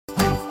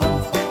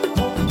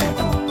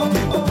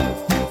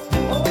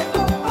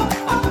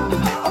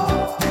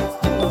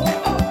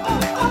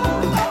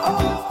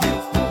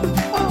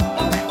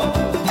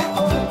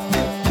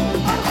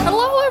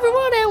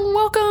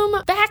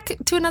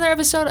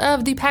episode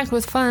of the Packed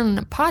with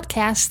Fun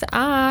podcast.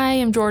 I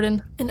am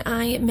Jordan. And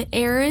I am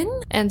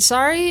Erin. And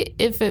sorry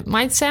if it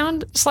might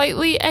sound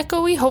slightly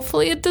echoey.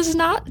 Hopefully it does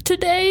not.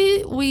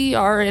 Today we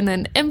are in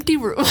an empty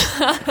room,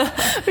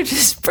 which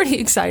is pretty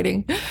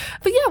exciting.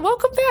 But yeah,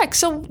 welcome back.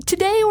 So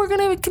today we're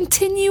going to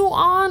continue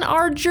on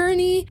our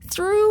journey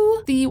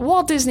through the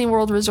Walt Disney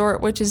World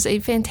Resort, which is a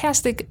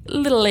fantastic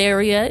little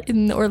area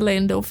in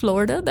Orlando,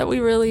 Florida that we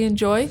really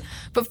enjoy.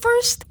 But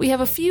first, we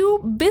have a few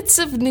bits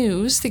of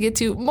news to get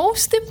to.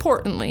 Most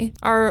importantly,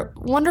 our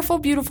wonderful,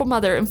 beautiful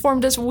mother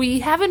informed us we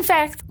have, in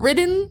fact,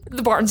 ridden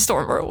the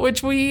Barnstormer,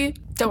 which we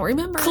don't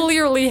remember.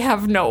 Clearly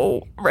have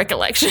no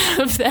recollection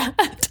of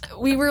that.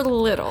 We were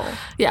little.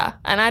 Yeah,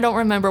 and I don't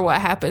remember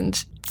what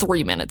happened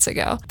 3 minutes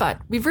ago. But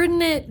we've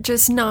ridden it,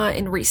 just not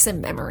in recent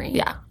memory.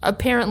 Yeah,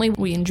 apparently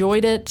we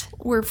enjoyed it.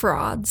 We're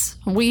frauds.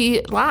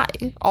 We lie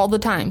all the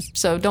time,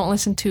 so don't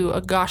listen to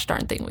a gosh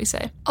darn thing we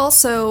say.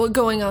 Also,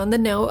 going on the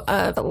note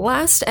of the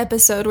last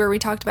episode where we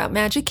talked about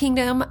Magic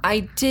Kingdom,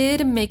 I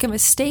did make a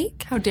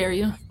mistake. How dare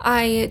you?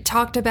 I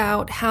talked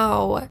about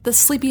how the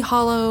Sleepy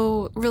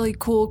Hollow really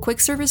cool quick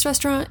service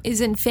restaurant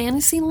is in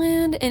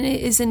Fantasyland, and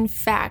it is in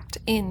fact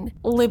in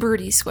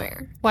Liberty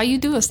Square. Why you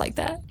do us like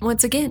that?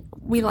 Once again,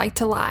 we like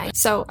to lie.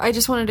 So I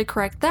just wanted to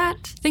correct that.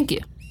 Thank you.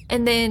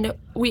 And then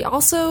we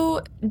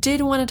also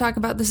did want to talk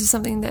about, this is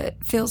something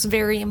that feels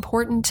very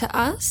important to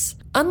us.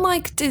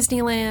 Unlike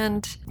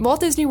Disneyland,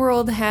 Walt Disney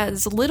World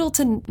has little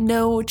to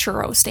no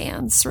churro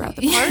stands throughout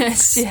the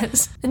parks.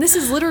 Yes. And this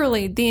is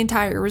literally the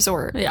entire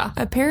resort. Yeah.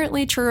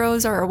 Apparently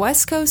churros are a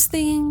West Coast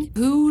thing.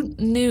 Who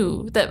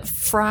knew that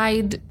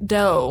fried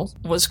dough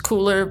was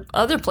cooler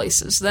other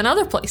places than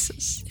other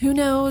places? Who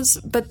knows?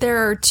 But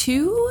there are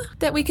two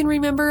that we can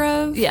remember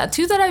of. Yeah,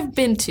 two that I've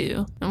been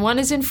to. And one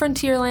is in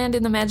Frontierland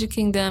in the Magic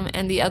Kingdom,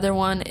 and the other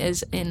one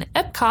is in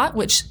Epcot,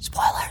 which,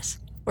 spoilers,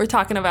 we're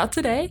talking about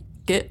today.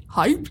 Get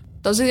hyped.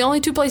 Those are the only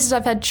two places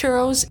I've had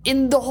churros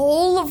in the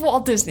whole of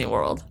Walt Disney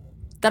World.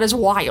 That is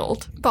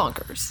wild.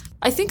 Bonkers.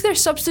 I think their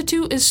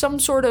substitute is some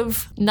sort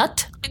of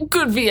nut. It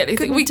could be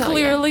anything. We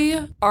clearly,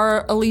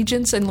 our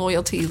allegiance and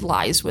loyalty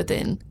lies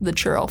within the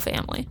churro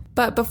family.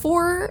 But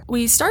before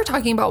we start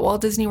talking about Walt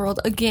Disney World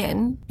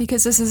again,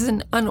 because this is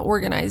an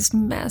unorganized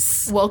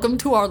mess. Welcome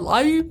to our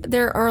life.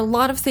 There are a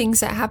lot of things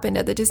that happened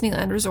at the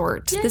Disneyland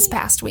Resort this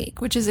past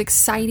week, which is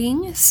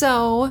exciting.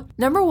 So,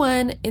 number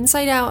one,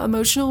 Inside Out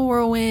Emotional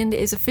Whirlwind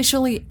is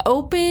officially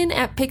open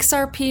at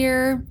Pixar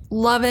Pier.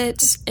 Love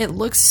it. It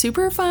looks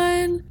super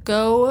fun.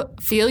 Go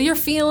feel your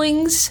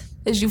feelings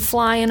as you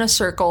fly in a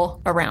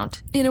circle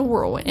around. In a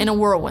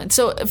whirlwind.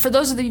 So for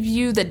those of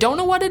you that don't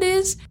know what it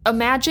is,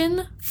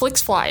 imagine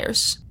Flix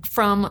Flyers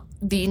from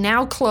the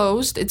now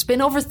closed, it's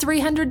been over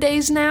 300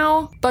 days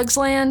now, Bugs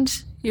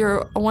Land.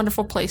 You're a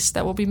wonderful place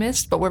that will be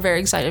missed, but we're very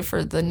excited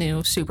for the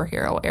new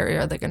superhero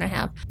area they're going to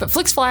have. But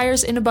Flix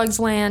Flyers into Bugs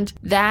Land,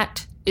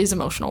 that is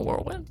Emotional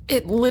Whirlwind.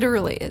 It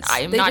literally is.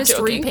 I am not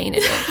joking. They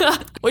just repainted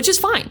it. Which is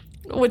fine.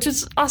 Which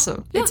is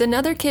awesome. Yeah. It's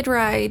another kid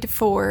ride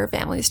for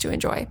families to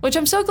enjoy. Which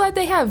I'm so glad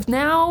they have.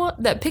 Now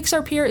that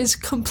Pixar Pier is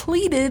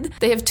completed,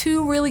 they have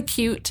two really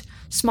cute,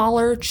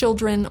 smaller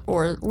children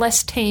or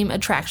less tame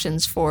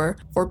attractions for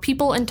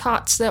people and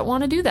tots that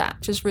want to do that,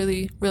 which is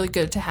really, really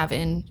good to have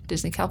in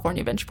Disney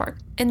California Adventure Park.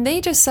 And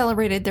they just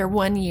celebrated their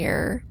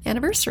 1-year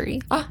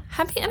anniversary.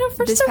 Happy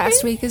anniversary! This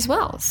past week as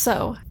well.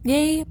 So,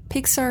 yay,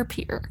 Pixar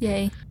Pier.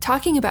 Yay.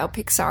 Talking about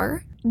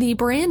Pixar, the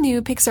brand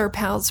new Pixar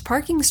Pals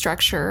parking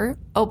structure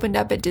opened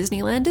up at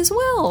Disneyland as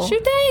well.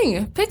 Shoot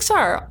dang!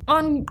 Pixar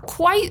on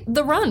quite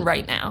the run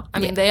right now. I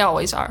mean, they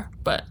always are.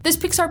 But this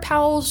Pixar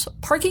Pals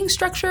parking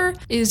structure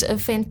is a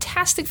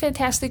fantastic,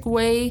 fantastic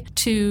way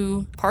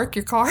to park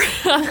your car.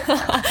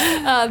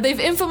 They've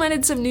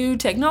implemented some new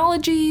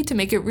technology to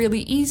make it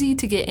really easy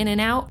to get in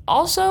and out.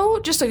 Also,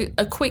 just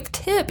a quick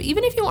tip,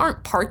 even if you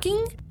aren't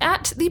parking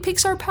at the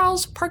Pixar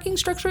Pals parking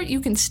structure,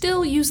 you can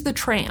still use the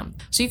tram.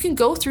 So you can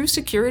go through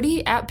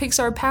security at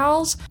Pixar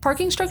Pals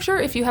parking structure.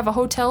 If you have a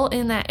hotel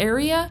in that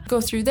area, go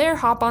through there,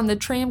 hop on the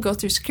tram, go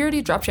through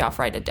security, drops you off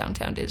right at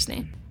downtown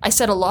Disney. I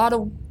said a lot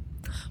of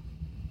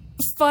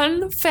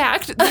fun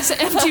fact, this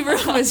empty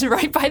room is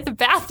right by the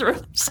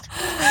bathrooms.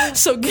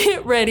 So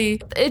get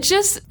ready. It's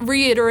just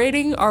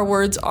reiterating our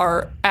words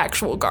are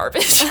actual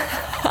garbage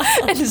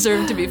and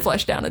deserve to be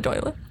flushed down a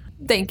toilet.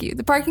 Thank you.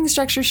 The parking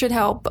structure should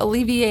help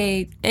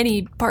alleviate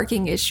any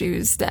parking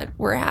issues that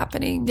were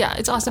happening. Yeah,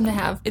 it's awesome to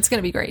have. It's going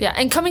to be great. Yeah,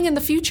 and coming in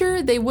the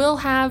future, they will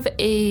have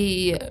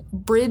a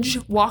bridge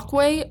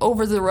walkway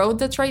over the road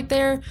that's right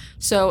there.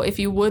 So if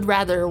you would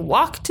rather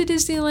walk to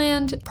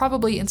Disneyland,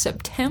 probably in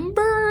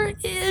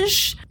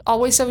September-ish,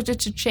 always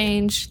subject to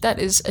change. That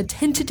is a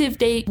tentative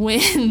date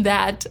when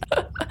that,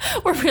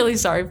 we're really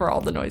sorry for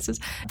all the noises.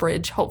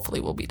 Bridge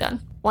hopefully will be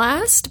done.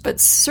 Last, but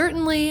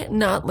certainly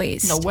not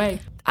least. No way.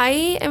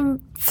 I am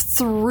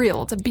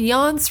thrilled,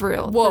 beyond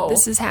thrilled that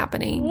this is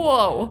happening.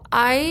 Whoa.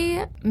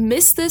 I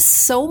miss this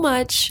so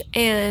much,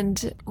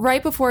 and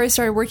right before I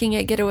started working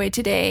at Getaway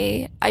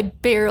Today, I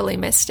barely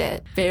missed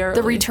it. Barely.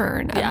 The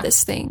return of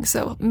this thing.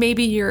 So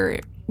maybe you're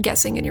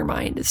guessing in your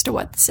mind as to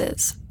what this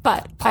is.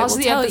 But pause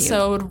the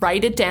episode,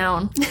 write it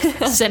down,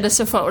 send us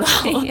a photo.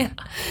 Yeah.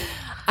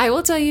 I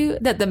will tell you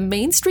that the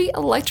Main Street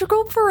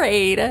Electrical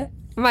Parade,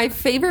 my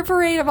favorite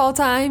parade of all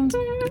time,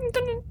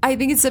 I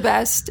think it's the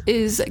best,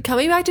 is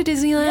coming back to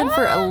Disneyland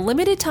for a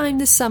limited time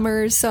this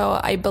summer. So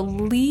I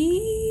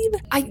believe,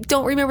 I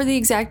don't remember the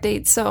exact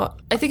date. So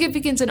I think it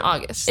begins in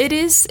August.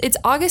 It's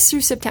August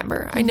through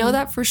September. I know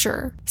that for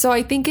sure. So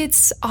I think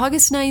it's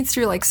August 9th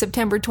through like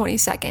September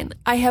 22nd.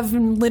 I have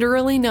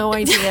literally no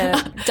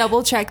idea.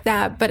 Double check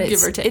that, but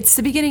it's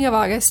the beginning of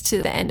August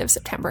to the end of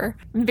September.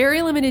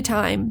 Very limited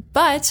time,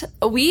 but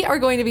we are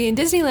going to be in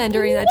Disneyland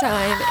during that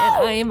time,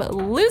 and I am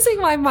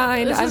losing my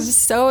mind. I'm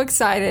so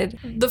excited.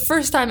 The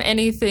first time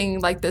anything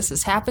like this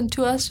has happened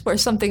to us, where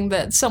something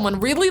that someone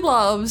really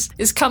loves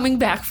is coming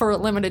back for a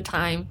limited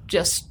time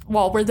just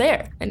while we're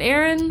there. And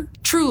Erin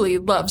truly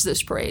loves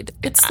this parade.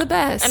 It's the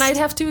best. And I'd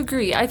have to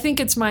agree. I think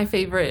it's my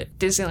favorite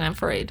Disneyland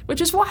parade,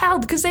 which is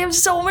wild because they have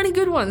so many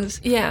good ones.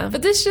 Yeah.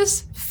 But this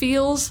just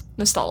feels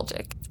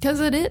nostalgic. Because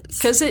it is.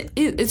 Because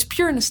it's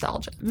pure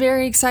nostalgia.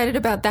 Very excited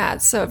about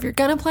that. So if you're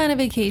going to plan a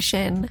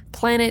vacation,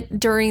 plan it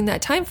during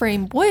that time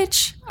frame,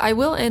 which I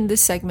will end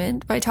this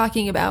segment by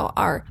talking about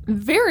our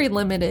very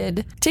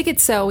limited ticket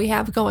sale we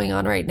have going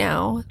on right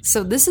now.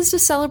 So this is to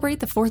celebrate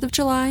the 4th of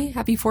July.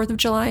 Happy 4th of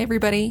July,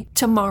 everybody.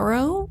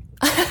 Tomorrow,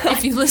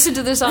 if you listen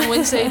to this on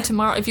Wednesday,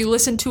 tomorrow, if you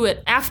listen to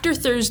it after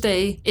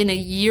Thursday in a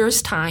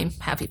year's time,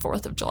 happy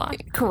 4th of July.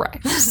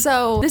 Correct.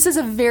 So this is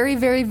a very,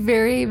 very,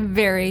 very,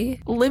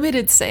 very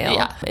limited sale.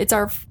 Yeah. It's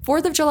our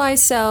 4th of July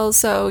sale,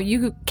 so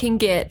you can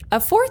get a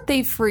 4th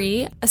day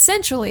free.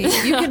 Essentially,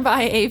 you can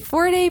buy a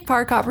 4-day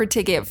park hopper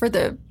ticket for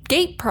the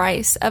gate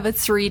price of a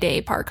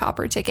 3-day park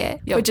hopper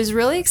ticket, which is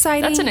really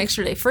exciting. That's an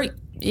extra day free.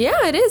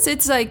 Yeah, it is.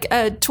 It's like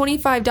a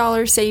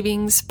 $25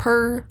 savings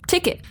per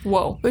ticket.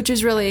 Whoa. Which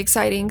is really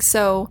exciting.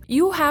 So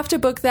you have to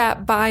book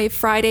that by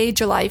Friday,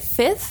 July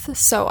 5th.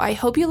 So I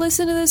hope you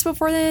listen to this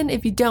before then.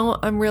 If you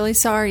don't, I'm really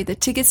sorry. The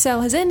ticket sale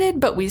has ended,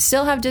 but we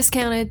still have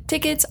discounted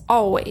tickets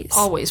always.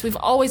 Always. We've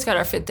always got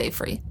our 5th day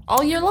free.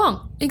 All year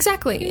long.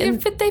 Exactly. And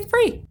 5th day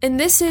free. And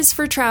this is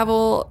for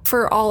travel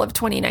for all of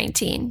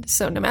 2019.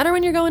 So no matter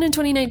when you're going in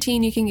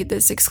 2019, you can get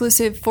this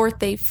exclusive 4th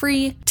day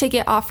free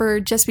ticket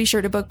offer. Just be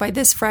sure to book by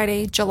this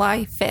Friday,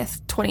 July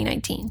 5th,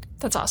 2019.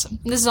 That's awesome.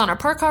 This is on our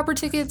park hopper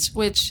tickets,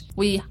 which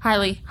we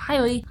highly,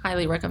 highly,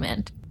 highly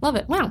recommend. Love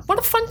it. Wow, what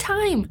a fun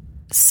time.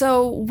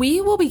 So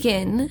we will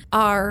begin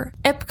our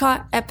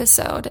Epcot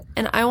episode,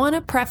 and I want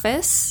to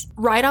preface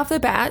right off the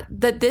bat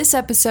that this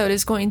episode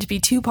is going to be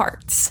 2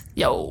 parts.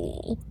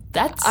 Yo,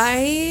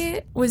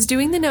 I was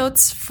doing the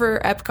notes for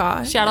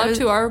Epcot. Shout out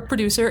to our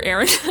producer,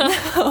 Erin.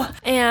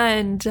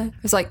 And I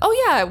was like,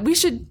 oh yeah, we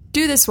should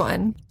do this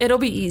one. It'll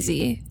be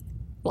easy.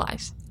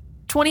 Lies.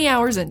 20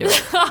 hours into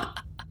it.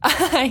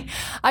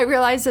 I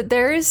realized that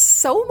there is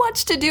so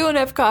much to do in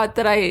Epcot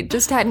that I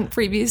just hadn't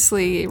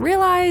previously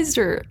realized,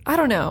 or I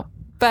don't know.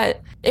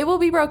 But it will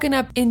be broken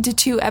up into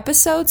 2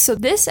 episodes. So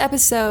this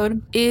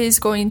episode is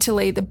going to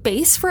lay the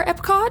base for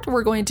Epcot.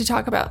 We're going to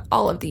talk about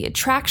all of the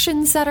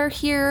attractions that are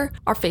here,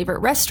 our favorite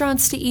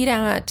restaurants to eat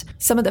at,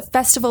 some of the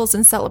festivals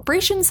and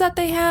celebrations that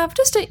they have,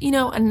 just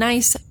a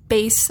nice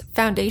base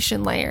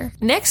foundation layer.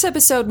 Next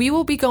episode, we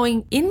will be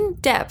going in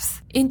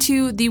depth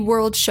into the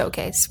World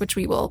Showcase, which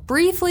we will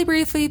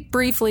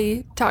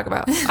briefly talk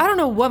about. I don't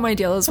know what my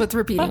deal is with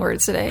repeating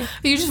words today.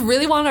 You just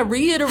really want to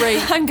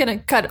reiterate. I'm going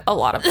to cut a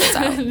lot of this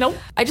out. Nope.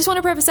 I just want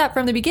to preface that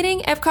from the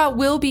beginning. Epcot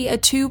will be a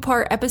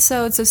 2-part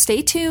episode, so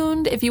stay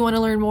tuned if you want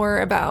to learn more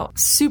about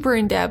super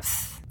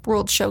in-depth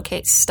World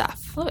Showcase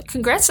stuff. Love it.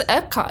 Congrats to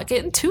Epcot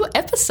getting 2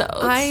 episodes.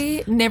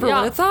 I never would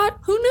have thought.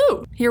 Who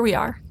knew? Here we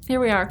are.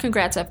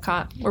 Congrats,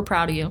 Epcot. We're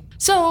proud of you.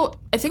 So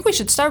I think we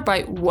should start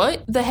by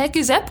what the heck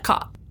is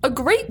Epcot? A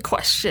great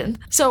question.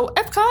 So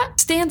Epcot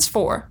stands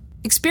for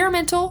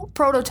Experimental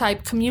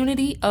Prototype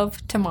Community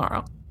of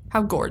Tomorrow.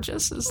 How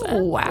gorgeous is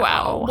that?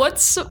 Wow.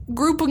 What's a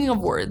grouping of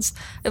words?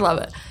 I love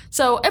it.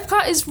 So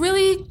Epcot is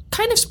really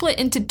kind of split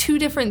into 2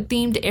 different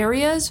themed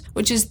areas,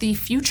 which is the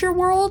Future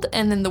World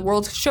and then the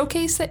World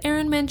Showcase that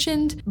Erin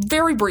mentioned.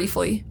 Very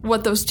briefly,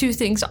 what those 2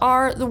 things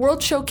are. The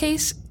World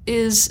Showcase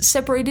is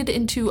separated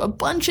into a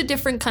bunch of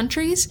different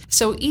countries.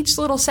 So each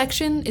little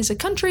section is a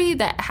country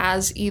that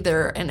has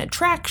either an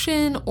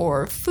attraction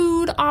or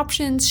food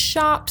options,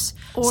 shops,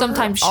 or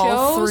sometimes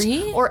shows,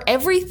 or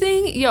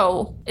everything.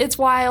 Yo, it's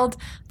wild.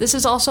 This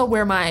is also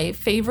where my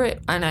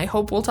favorite, and I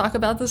hope we'll talk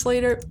about this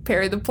later,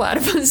 Perry the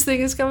Platypus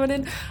thing is coming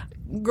in.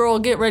 Girl,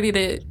 get ready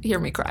to hear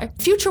me cry.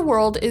 Future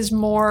World is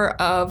more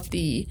of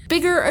the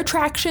bigger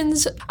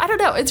attractions. I don't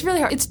know. It's really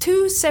hard. It's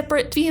 2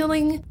 separate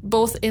feeling,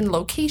 both in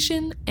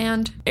location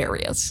and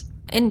areas.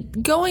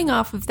 And going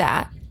off of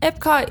that,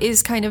 Epcot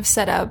is kind of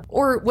set up,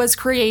 or was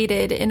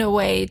created in a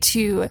way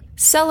to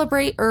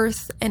celebrate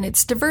Earth and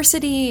its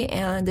diversity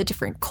and the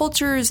different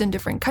cultures and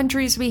different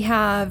countries we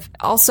have,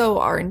 also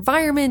our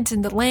environment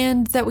and the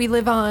land that we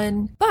live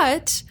on.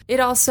 But it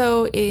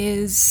also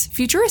is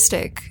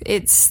futuristic.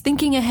 It's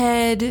thinking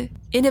ahead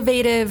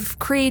innovative,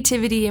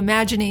 creativity,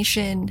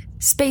 imagination,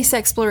 space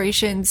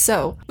exploration.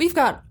 So we've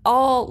got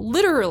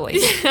literally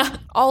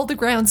all the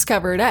grounds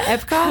covered at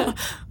Epcot,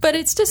 but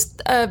it's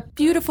just a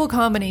beautiful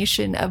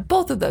combination of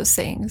both of those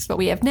things. What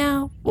we have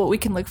now, what we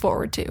can look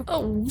forward to.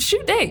 Oh,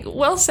 shoot dang.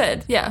 Well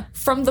said. Yeah.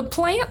 From the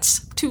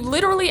plants to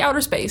literally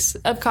outer space,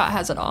 Epcot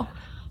has it all.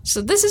 So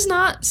this is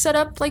not set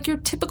up like your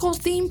typical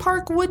theme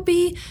park would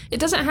be. It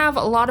doesn't have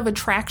a lot of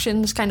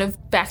attractions kind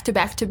of back to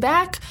back to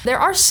back. There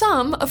are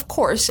some, of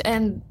course,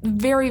 and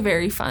very,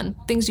 very fun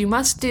things you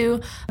must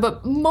do.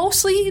 But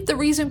mostly the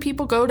reason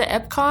people go to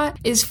Epcot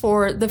is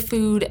for the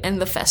food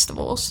and the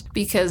festivals,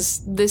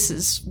 because this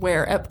is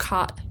where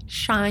Epcot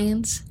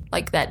shines.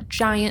 Like that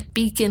giant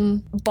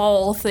beacon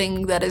ball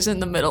thing that is in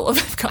the middle of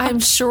Epcot. I'm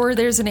sure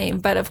there's a name,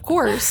 but of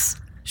course...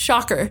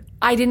 Shocker.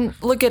 I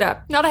didn't look it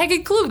up. Not a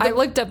heckin' clue. I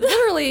looked up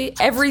literally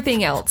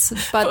everything else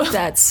but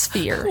that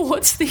sphere.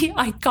 What's the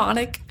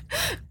iconic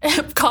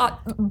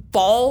Epcot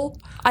ball?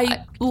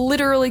 I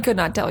literally could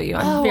not tell you.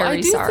 I'm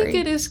very sorry. I do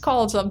think it is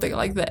called something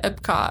like the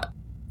Epcot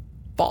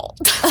ball.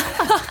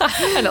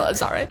 I know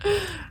that's all right. Cool.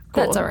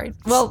 That's all right.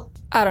 Well,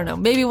 I don't know.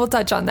 Maybe we'll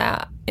touch on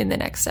that in the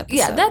next episode.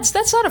 Yeah, that's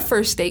not a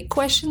first date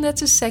question.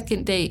 That's a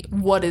second date.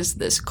 What is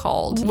this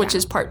called? Yeah. Which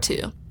is part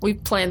 2. We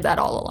planned that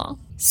all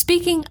along.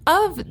 Speaking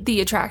of the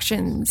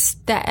attractions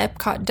that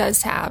Epcot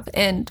does have,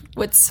 and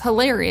what's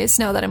hilarious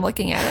now that I'm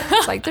looking at it,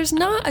 it's like there's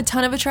not a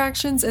ton of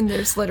attractions, and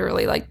there's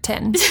literally like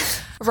 10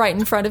 right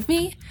in front of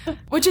me,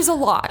 which is a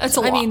lot. It's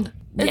a lot. I mean,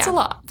 it's a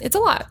lot. It's a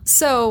lot.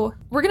 So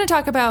we're going to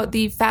talk about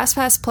the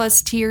FastPass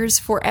Plus tiers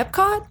for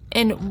Epcot.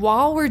 And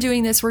while we're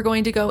doing this, we're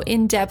going to go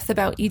in depth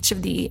about each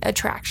of the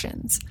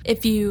attractions.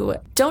 If you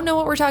don't know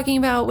what we're talking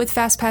about with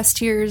FastPass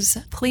tiers,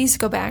 please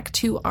go back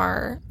to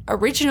our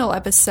original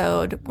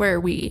episode where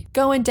we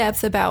go in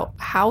depth about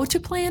how to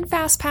plan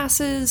Fast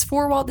Passes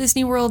for Walt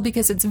Disney World,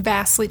 because it's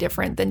vastly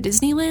different than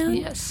Disneyland.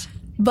 Yes.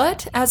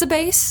 But as a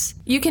base,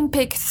 you can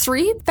pick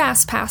 3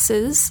 Fast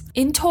Passes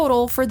in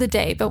total for the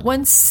day. But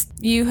once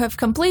you have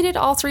completed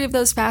all 3 of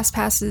those Fast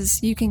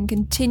Passes, you can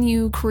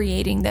continue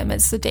creating them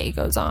as the day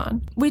goes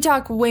on. We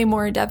talk way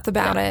more in depth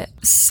about it,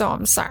 so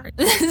I'm sorry.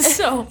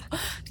 So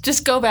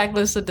just go back,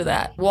 listen to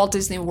that Walt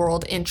Disney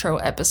World intro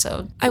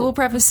episode. I will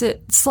preface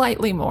it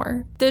slightly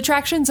more. The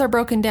attractions are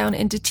broken down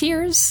into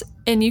tiers,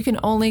 and you can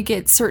only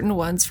get certain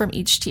ones from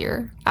each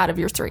tier out of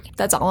your 3.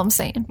 That's all I'm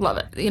saying. Love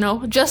it. You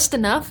know, just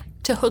enough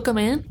to hook them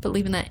in, but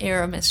leaving that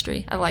air of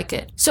mystery. I like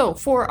it. So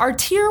for our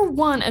tier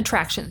 1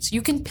 attractions, you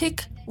can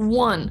pick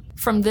 1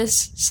 from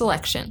this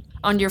selection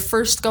on your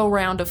first go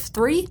round of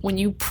 3 when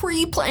you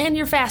pre-plan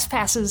your Fast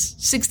Passes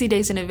 60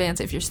 days in advance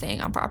if you're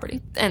staying on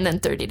property, and then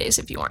 30 days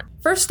if you aren't.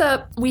 First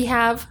up, we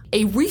have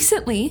a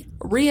recently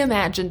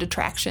reimagined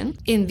attraction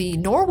in the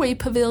Norway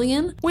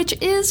Pavilion, which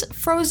is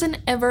Frozen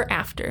Ever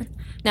After.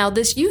 Now,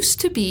 this used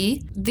to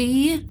be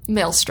the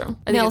Maelstrom.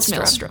 I think it's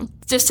Maelstrom.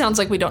 It just sounds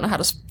like we don't know how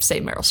to say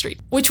Meryl Streep,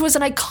 which was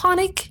an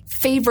iconic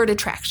favorite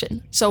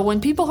attraction. So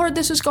when people heard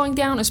this was going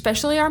down,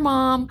 especially our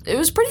mom, it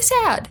was pretty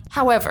sad.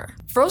 However,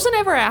 Frozen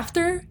Ever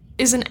After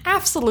is an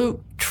absolute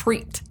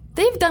treat.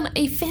 They've done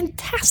a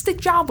fantastic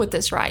job with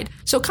this ride.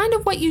 So kind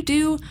of what you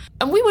do,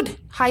 and we would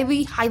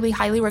highly, highly,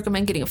 highly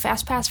recommend getting a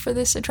Fast Pass for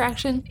this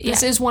attraction. Yeah.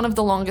 This is one of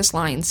the longest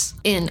lines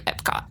in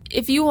Epcot.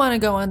 If you want to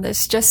go on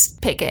this,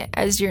 just pick it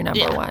as your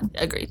number 1.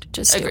 Agreed.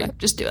 Just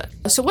do it.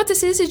 So what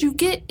this is you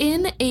get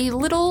in a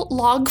little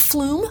log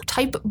flume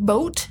type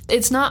boat.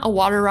 It's not a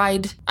water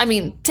ride. I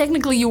mean,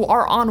 technically you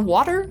are on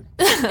water.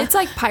 It's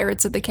like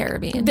Pirates of the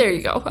Caribbean. There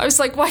you go. I was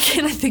like, why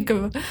can't I think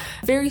of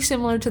very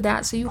similar to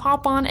that? So you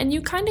hop on and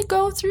you kind of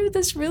go through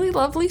this really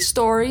lovely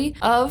story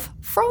of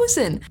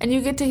Frozen, and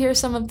you get to hear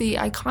some of the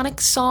iconic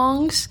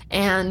songs,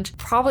 and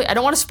probably, I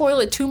don't want to spoil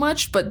it too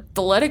much, but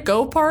the Let It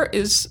Go part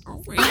is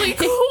really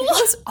cool. It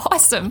was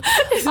awesome.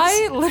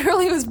 I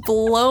literally was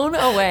blown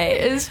away.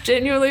 It's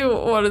genuinely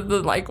one of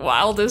the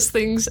wildest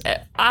things.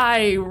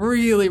 I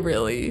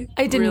really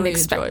I didn't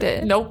expect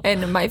it. Nope.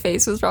 And my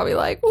face was probably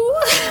like,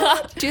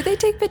 what? Do they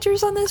take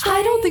pictures on this ride?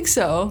 I don't think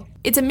so.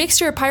 It's a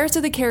mixture of Pirates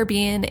of the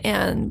Caribbean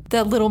and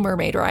the Little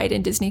Mermaid ride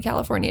in Disney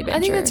California Adventure. I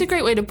think that's a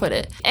great way to put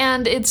it.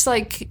 And it's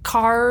like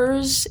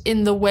Cars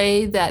in the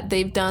way that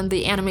they've done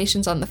the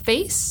animations on the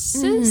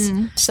faces.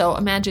 Mm-hmm. So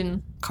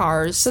imagine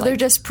Cars. So they're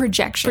just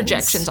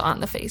projections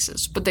on the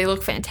faces, but they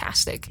look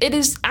fantastic. It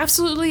is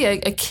absolutely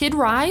a kid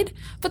ride,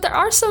 but there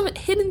are some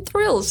hidden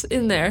thrills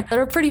in there that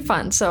are pretty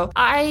fun. So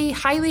I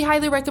highly,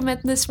 highly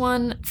recommend this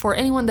one for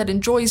anyone that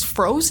enjoys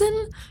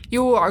Frozen.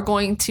 You are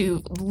going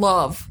to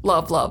love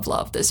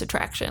this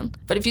attraction.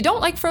 But if you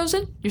don't like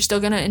Frozen, you're still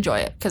going to enjoy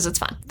it because it's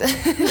fun.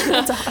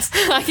 That's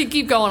awesome. I could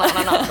keep going on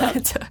and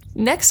on.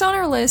 Next on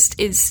our list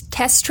is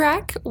Test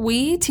Track.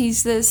 We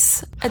teased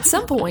this at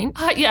some point.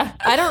 Yeah.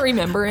 I don't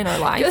remember in our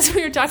life. Because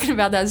we were talking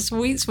about that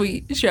sweet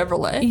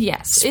Chevrolet.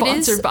 Yes.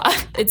 Sponsored by.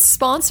 It's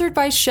sponsored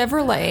by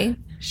Chevrolet.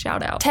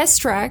 Shout out.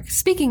 Test Track,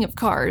 speaking of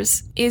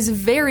cars, is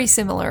very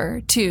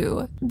similar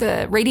to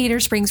the Radiator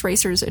Springs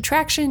Racers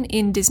attraction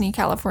in Disney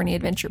California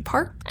Adventure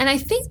Park. And I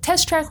think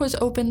Test Track was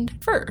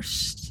opened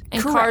first.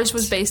 And Correct. Cars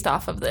was based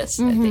off of this,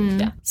 I think,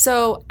 yeah.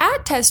 So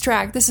at Test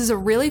Track, this is a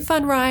really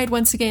fun ride.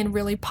 Once again,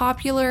 really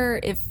popular.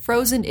 If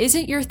Frozen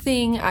isn't your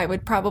thing, I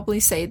would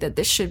probably say that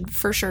this should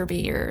for sure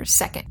be your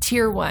second,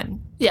 tier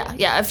 1.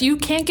 Yeah. If you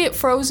can't get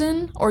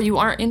Frozen or you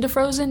aren't into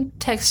Frozen,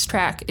 Test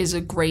Track is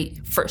a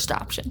great first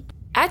option.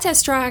 At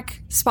Test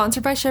Track,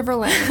 sponsored by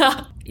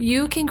Chevrolet,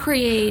 you can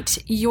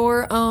create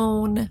your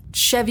own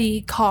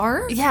Chevy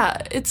car.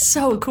 Yeah, it's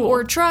so cool.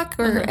 Or truck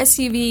or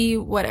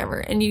SUV, whatever.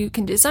 And you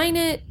can design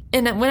it.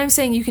 And when I'm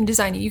saying you can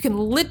design it, you can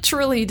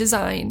literally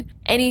design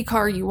any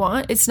car you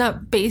want. It's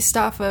not based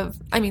off of,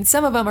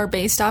 some of them are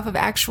based off of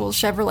actual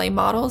Chevrolet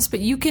models,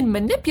 but you can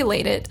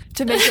manipulate it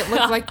to make it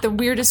look like the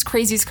weirdest,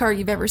 craziest car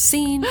you've ever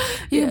seen.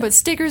 You can put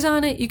stickers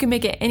on it. You can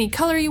make it any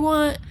color you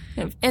want.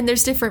 And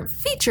there's different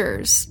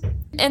features.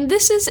 And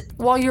this is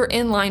while you're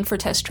in line for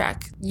Test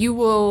Track. You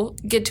will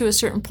get to a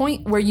certain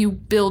point where you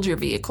build your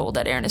vehicle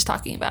that Erin is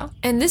talking about.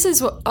 And this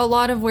is a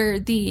lot of where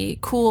the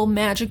cool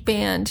Magic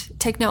Band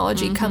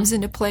technology comes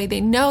into play.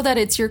 They know that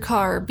it's your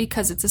car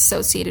because it's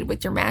associated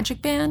with your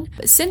Magic Band.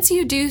 But since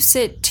you do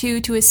sit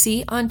 2 to a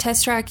seat on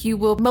Test Track, you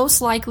will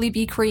most likely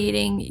be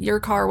creating your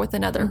car with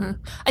another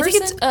person. I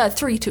think it's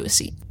 3 to a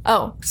seat.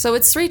 Oh, so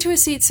it's 3 to a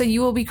seat, so you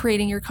will be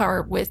creating your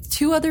car with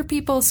 2 other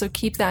people, so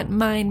keep that in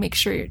mind. Make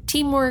sure your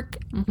teamwork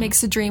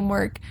makes the dream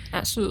work.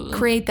 Absolutely.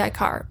 Create that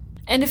car.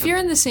 And if you're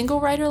in the single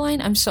rider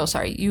line, I'm so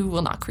sorry, you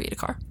will not create a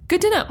car.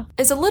 Good to know.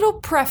 As a little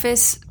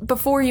preface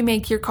before you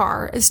make your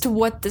car as to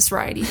what this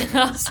ride even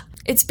is.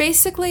 It's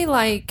basically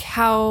like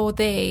how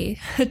they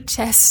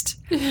test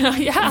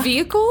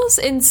vehicles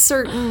in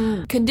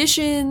certain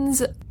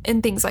conditions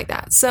and things like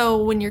that.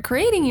 So when you're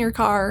creating your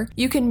car,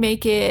 you can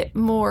make it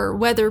more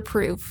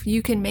weatherproof.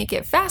 You can make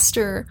it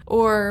faster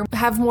or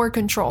have more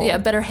control. Yeah,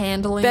 better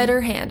handling.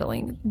 Better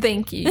handling.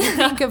 Thank you. You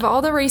think of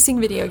all the racing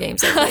video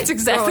games I played. That's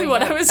exactly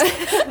what I was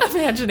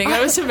imagining.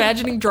 I was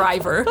imagining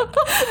driver.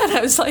 And I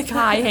was like,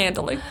 high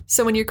handling.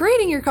 So when you're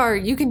creating your car,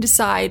 you can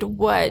decide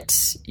what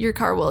your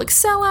car will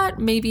excel at,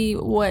 maybe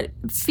what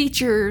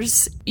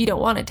features you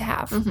don't want it to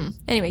have.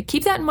 Anyway,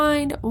 keep that in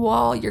mind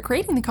while you're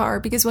creating the car,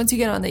 because once you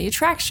get on the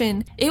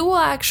attraction, it will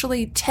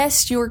actually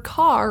test your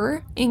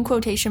car, in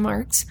quotation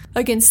marks,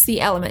 against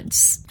the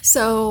elements.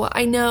 So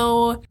I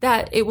know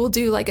that it will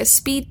do like a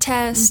speed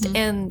test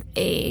and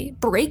a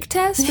brake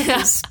test, which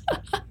is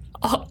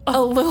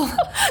a little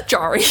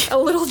jarring.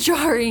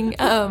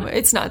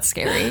 It's not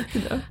scary.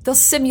 No. They'll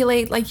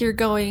simulate like you're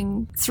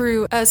going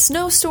through a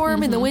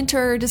snowstorm in the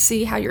winter to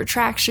see how your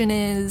traction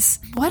is.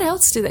 What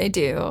else do they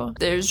do?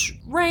 There's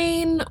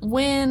rain,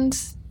 wind,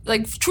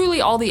 like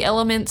truly all the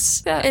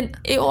elements. And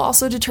it will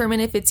also determine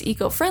if it's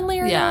eco-friendly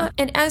or not.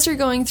 And as you're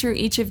going through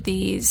each of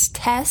these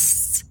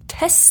tests,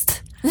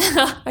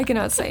 I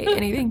cannot say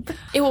anything.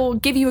 It will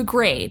give you a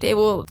grade. It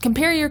will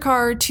compare your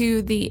car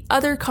to the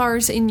other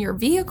cars in your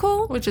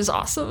vehicle, which is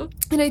awesome.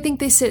 And I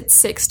think they sit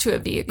 6 to a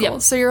vehicle.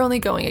 So you're only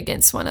going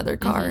against one other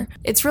car.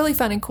 It's really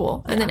fun and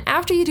cool. And then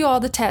after you do all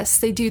the tests,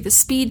 they do the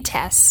speed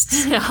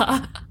tests,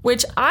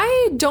 which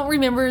I don't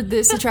remember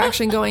this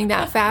attraction going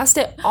that fast.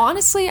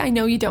 Honestly, I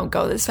know you don't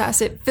go this fast.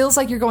 It feels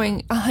like you're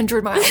going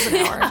 100 miles an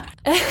hour.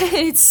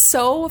 It's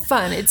so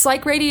fun. It's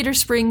like Radiator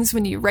Springs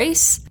when you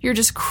race. You're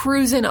just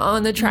cruising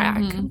on the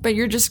track. But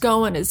you're just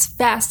going as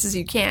fast as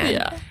you can.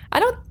 Yeah. I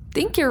don't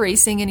think you're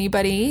racing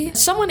anybody.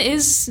 Someone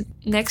is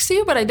next to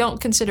you, but I don't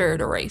consider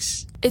it a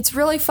race. It's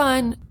really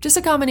fun. Just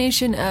a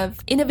combination of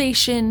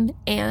innovation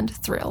and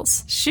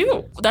thrills.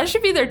 Shoot, that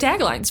should be their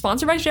tagline,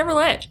 sponsored by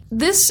Chevrolet.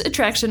 This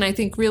attraction, I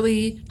think,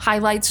 really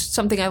highlights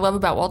something I love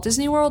about Walt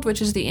Disney World,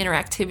 which is the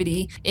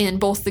interactivity in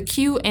both the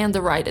queue and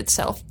the ride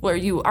itself, where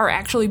you are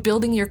actually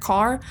building your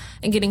car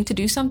and getting to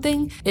do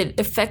something. It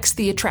affects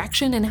the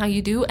attraction and how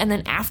you do, and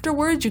then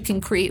afterwards you can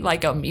create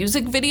like a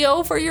music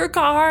video for your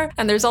car,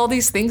 and there's all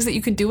these things that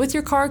you can do with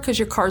your car because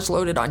your car's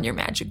loaded on your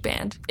Magic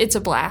Band. It's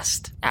a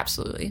blast.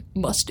 Absolutely.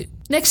 Must do.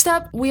 Next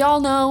up, we all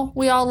know,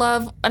 we all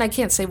love, and I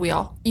can't say we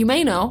all, you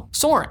may know,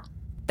 Soarin'.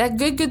 That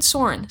good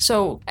Soarin'.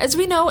 So, as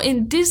we know,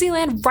 in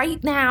Disneyland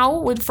right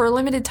now, for a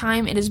limited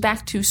time, it is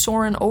back to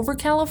Soarin' over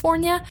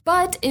California.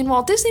 But in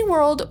Walt Disney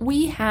World,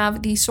 we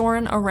have the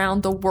Soarin'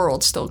 around the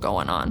world still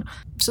going on.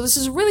 So this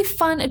is a really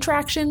fun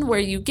attraction where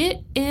you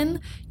get in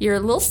your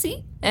little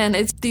seat, and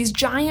it's these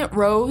giant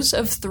rows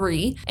of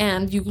 3,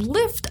 and you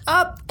lift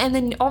up, and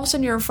then all of a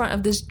sudden you're in front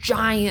of this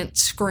giant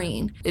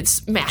screen.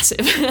 It's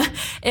massive.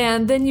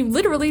 And then you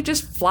literally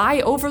just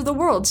fly over the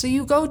world. So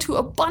you go to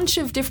a bunch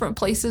of different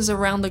places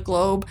around the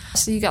globe.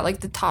 So you got like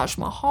the Taj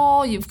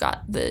Mahal, you've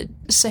got the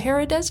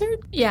Sahara Desert.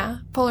 Yeah,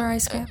 polar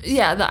ice caps.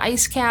 Yeah, the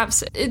ice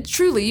caps. It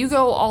truly, you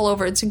go all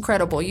over. It's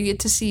incredible. You get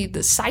to see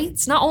the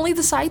sights, not only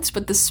the sights,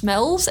 but the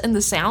smells and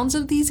the sounds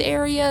of these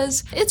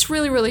areas. It's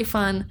really, really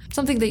fun.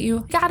 Something that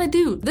you gotta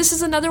do too. This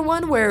is another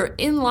one where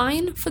in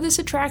line for this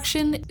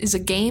attraction is a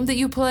game that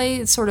you play.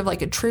 It's sort of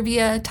like a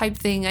trivia type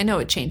thing. I know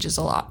it changes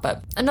a lot,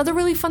 but another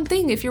really fun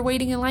thing if you're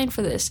waiting in line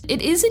for this.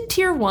 It is in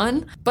tier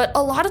 1, but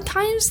a lot of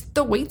times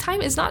the wait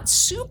time is not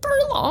super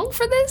long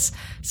for this.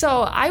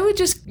 So I would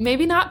just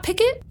maybe not pick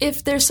it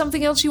if there's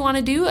something else you want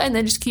to do, and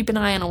then just keep an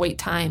eye on a wait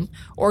time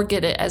or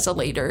get it as a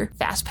later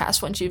fast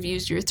pass once you've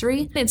used your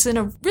 3. It's in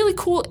a really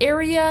cool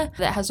area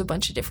that has a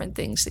bunch of different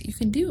things that you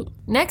can do.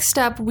 Next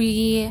up,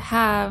 we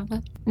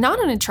have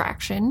not an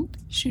attraction.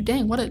 Shoot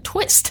dang, what a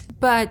twist.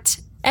 But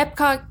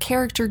Epcot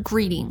character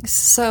greetings.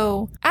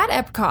 So at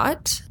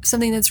Epcot,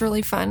 something that's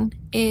really fun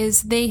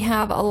is they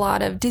have a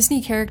lot of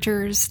Disney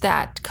characters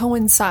that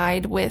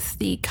coincide with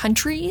the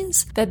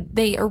countries that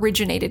they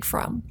originated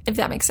from, if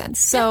that makes sense.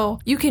 So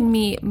you can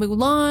meet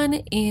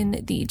Mulan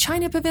in the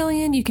China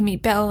pavilion, you can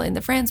meet Belle in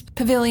the France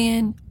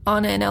pavilion,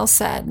 Anna and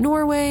Elsa at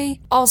Norway,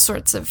 all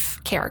sorts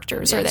of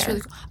characters are there.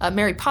 Really cool.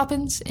 Mary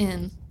Poppins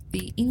in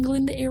the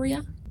England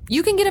area.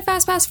 You can get a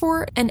fast pass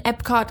for an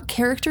Epcot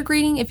character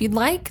greeting if you'd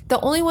like. The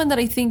only one that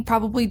I think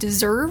probably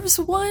deserves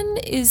one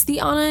is the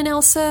Anna and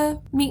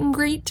Elsa meet and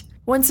greet.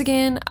 Once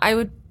again, I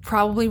would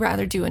probably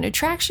rather do an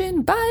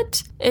attraction,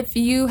 but if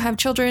you have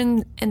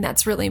children and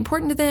that's really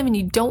important to them and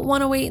you don't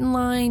want to wait in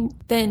line,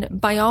 then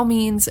by all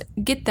means,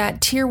 get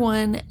that tier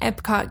 1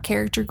 Epcot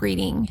character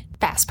greeting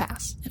fast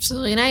pass.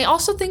 Absolutely. And I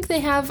also think they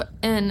have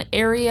an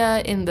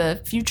area in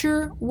the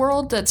future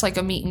world that's like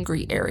a meet and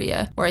greet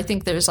area where I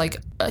think there's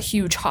like a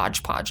huge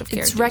hodgepodge of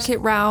characters. It's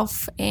Wreck-It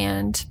Ralph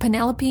and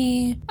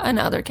Penelope and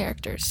other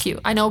characters. Cute.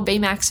 I know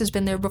Baymax has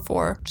been there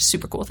before. Just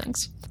super cool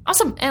things.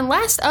 Awesome. And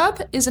last up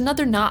is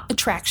another not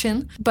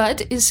attraction,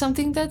 but is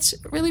something that's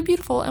really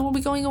beautiful and will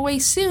be going away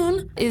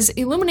soon, is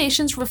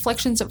Illuminations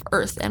Reflections of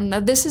Earth. And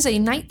this is a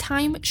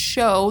nighttime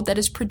show that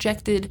is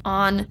projected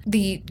on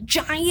the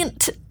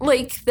giant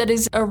lake that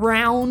is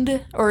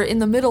around or in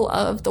the middle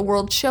of the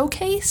World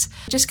Showcase.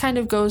 It just kind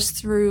of goes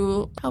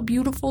through how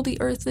beautiful the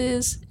Earth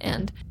is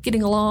and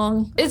getting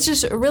along. It's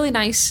just a really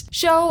nice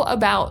show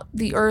about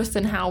the Earth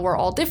and how we're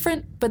all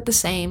different, but the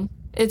same.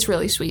 It's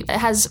really sweet. It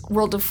has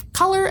World of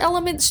Color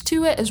elements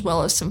to it, as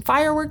well as some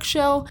fireworks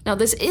show. Now,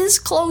 this is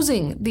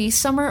closing the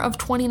summer of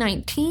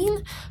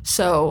 2019,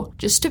 so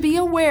just to be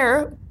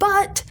aware,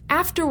 but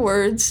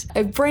afterwards,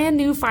 a brand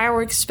new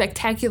fireworks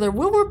spectacular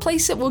will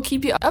replace it. We'll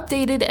keep you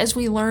updated as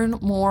we learn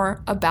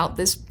more about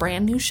this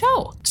brand new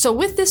show. So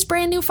with this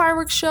brand new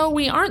fireworks show,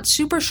 we aren't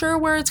super sure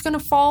where it's going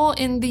to fall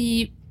in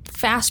the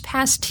fast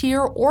pass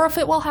tier or if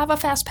it will have a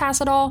fast pass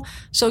at all.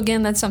 So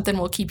again, that's something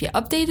we'll keep you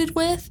updated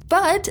with.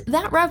 But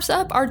that wraps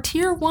up our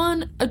tier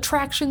 1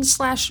 attractions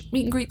 /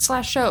 meet and greet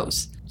 /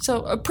 shows.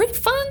 So a pretty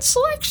fun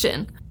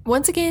selection.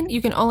 Once again, you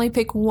can only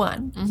pick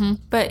one.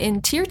 But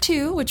in tier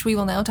 2, which we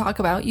will now talk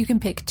about, you can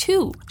pick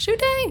 2. Shoot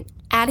dang.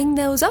 Adding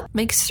those up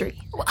makes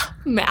 3.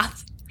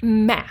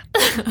 Math,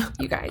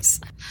 you guys.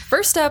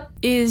 First up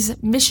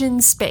is Mission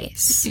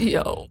Space.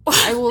 Yo.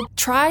 I will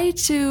try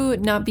to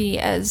not be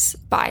as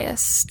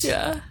biased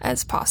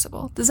as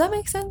possible. Does that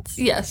make sense?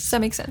 Yes. Does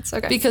that make sense?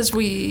 Okay. Because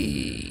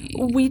we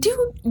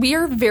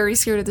are very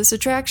scared of this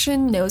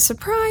attraction. No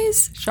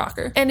surprise.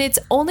 Shocker. And it's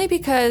only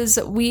because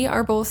we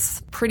are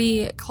both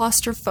pretty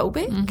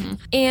claustrophobic.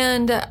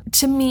 And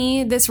to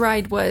me, this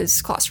ride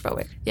was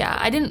claustrophobic. Yeah,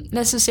 I didn't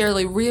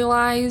necessarily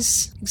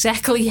realize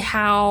exactly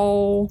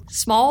how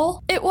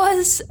small it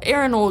was.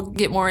 Aaron will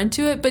get more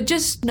into it, but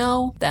just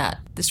know that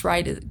this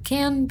ride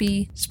can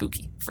be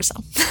spooky for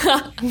some.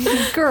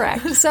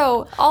 Correct.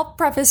 So I'll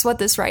preface what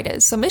this ride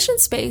is. So Mission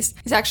Space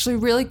is actually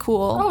really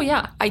cool.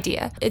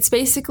 Idea. It's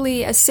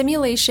basically a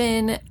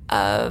simulation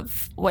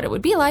of what it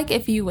would be like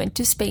if you went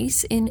to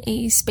space in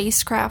a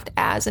spacecraft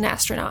as an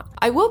astronaut.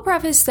 I will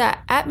preface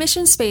that at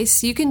Mission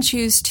Space, you can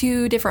choose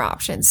 2 different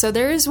options. So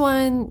there is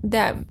one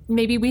that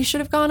maybe we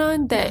should have gone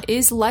on that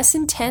is less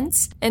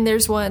intense, and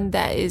there's one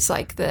that is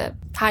like the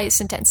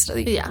highest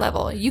intensity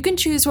level. You can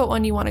choose what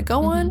one you want to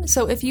go on.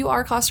 So if you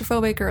are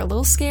claustrophobic or a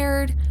little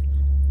scared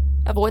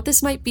of what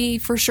this might be,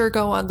 for sure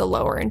go on the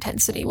lower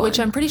intensity one. Which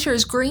I'm pretty sure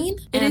is green.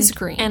 It is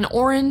green. And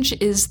orange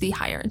is the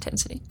higher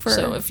intensity.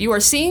 So if you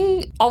are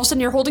seeing, all of a sudden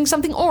you're holding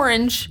something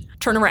orange,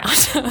 turn around.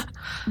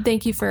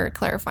 Thank you for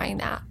clarifying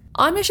that.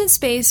 On Mission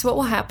Space, what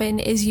will happen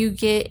is you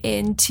get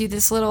into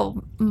this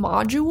little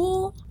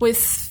module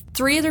with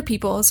 3 other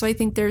people. So I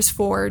think there's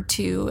 4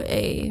 to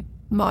a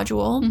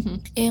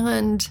module,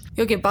 and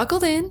you'll get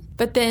buckled in,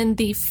 but then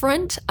the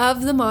front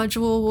of the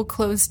module will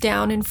close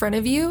down in front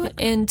of you.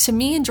 And to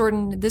me and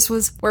Jordan, this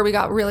was where we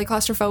got really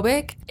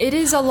claustrophobic. It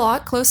is a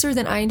lot closer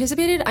than I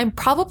anticipated. I'm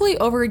probably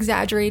over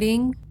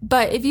exaggerating,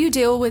 but if you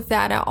deal with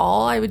that at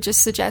all, I would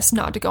just suggest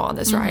not to go on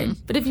this ride.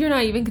 But if you're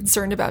not even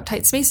concerned about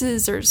tight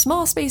spaces or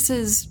small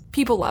spaces,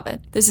 people love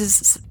it. This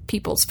is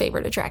people's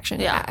favorite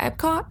attraction at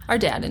Epcot. Our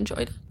dad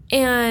enjoyed it.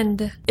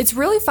 And it's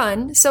really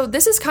fun. So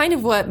this is kind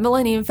of what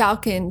Millennium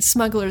Falcon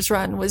Smuggler's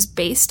Run was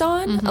based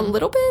on a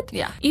little bit.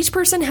 Yeah. Each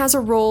person has a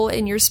role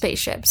in your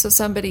spaceship. So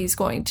somebody's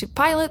going to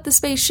pilot the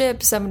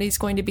spaceship, somebody's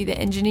going to be the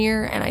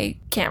engineer, and I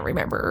can't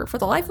remember for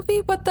the life of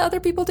me what the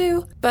other people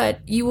do, but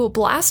you will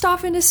blast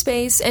off into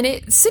space and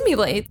it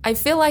simulates. I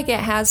feel like it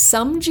has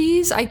some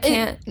G's. I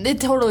can't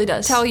It totally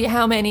does. tell you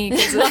how many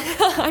 'cause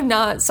I'm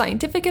not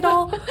scientific at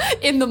all.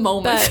 in the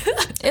moment.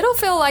 But it'll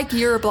feel like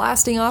you're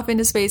blasting off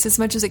into space as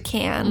much as it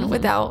can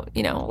without,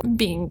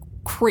 being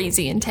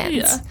crazy intense.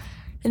 Yeah.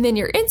 And then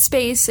you're in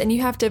space and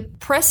you have to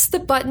press the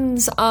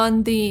buttons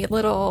on the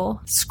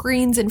little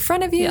screens in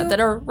front of you. Yeah, that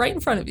are right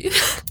in front of you.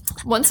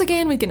 Once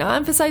again, we cannot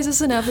emphasize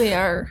this enough. They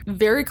are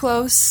very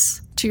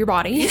close to your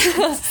body.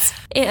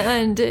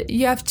 And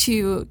you have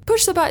to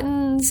push the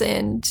buttons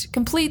and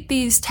complete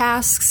these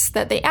tasks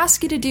that they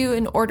ask you to do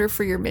in order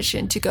for your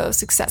mission to go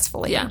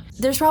successfully. Yeah.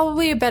 There's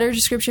probably a better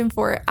description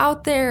for it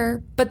out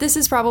there, but this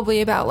is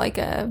probably about like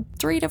a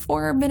 3 to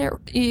 4 minute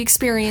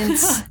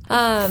experience.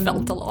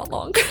 Felt a lot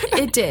longer.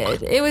 It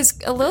did. It was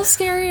a little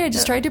scary. I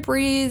just tried to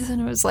breathe,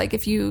 and it was like,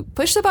 if you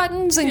push the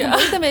buttons and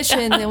complete the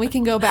mission, then we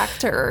can go back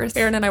to Earth.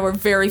 Aaron and I were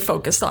very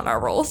focused on our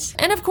roles.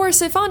 And of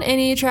course, if on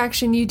any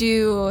attraction you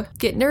do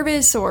get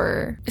nervous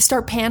or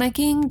start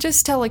panicking,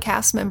 just tell a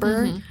cast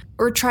member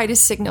or try to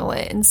signal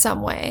it in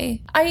some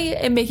way. I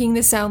am making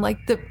this sound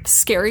like the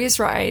scariest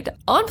ride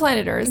on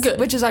planet Earth,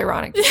 which is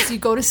ironic because you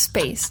go to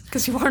space.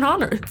 Because you aren't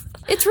on Earth.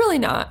 It's really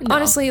not. No.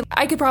 Honestly,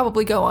 I could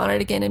probably go on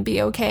it again and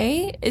be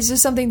okay. It's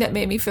just something that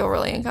made me feel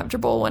really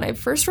uncomfortable when I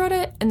first rode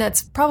it, and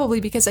that's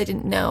probably because I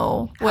didn't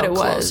know what it was.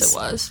 How close it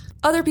was.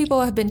 Other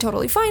people have been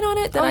totally fine on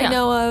it that I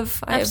know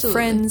of. I have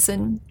friends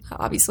and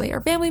obviously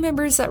our family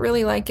members that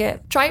really like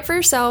it. Try it for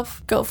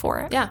yourself. Go for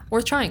it. Yeah,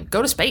 worth trying.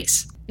 Go to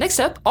space. Next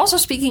up, also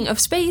speaking of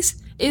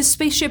space, is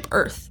Spaceship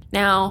Earth.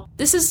 Now,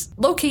 this is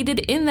located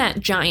in that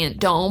giant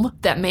dome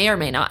that may or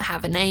may not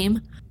have a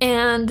name.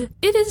 And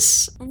it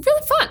is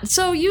really fun.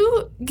 So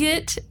you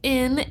get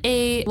in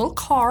a little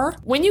car.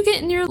 When you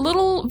get in your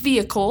little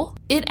vehicle,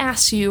 it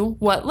asks you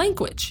what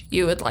language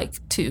you would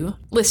like to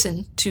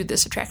listen to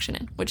this attraction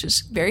in, which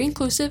is very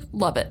inclusive.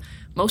 Love it.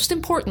 Most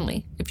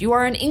importantly, if you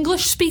are an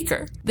English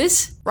speaker,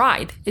 this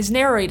ride is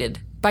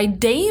narrated by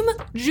Dame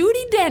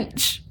Judi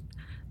Dench.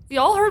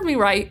 Y'all heard me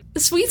right.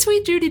 The sweet,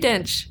 sweet Judi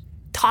Dench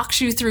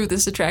talks you through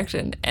this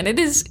attraction, and it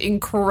is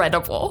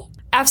incredible.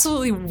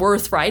 Absolutely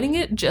worth riding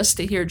it just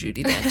to hear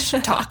Judi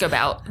Dench talk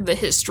about the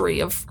history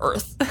of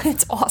Earth.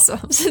 It's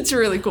awesome. It's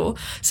really cool.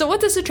 So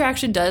what this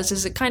attraction does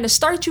is it kind of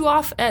starts you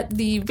off at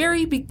the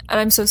very beginning. And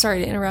I'm so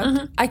sorry to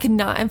interrupt. I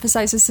cannot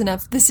emphasize this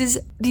enough. This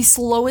is the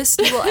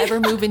slowest you will ever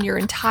move in your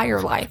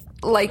entire life.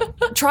 Like,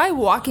 try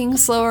walking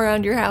slow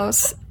around your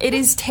house. It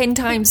is 10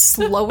 times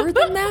slower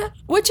than that,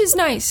 which is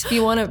nice. If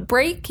you want to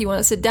break, you want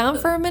to sit down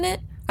for a minute.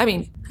 I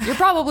mean, you're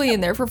probably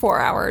in there for 4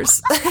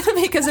 hours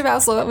because of how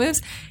slow it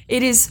moves.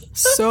 It is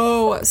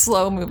so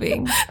slow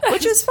moving,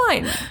 which is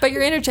fine, but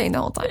you're entertained the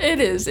whole time. It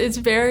is. It's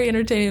very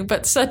entertaining,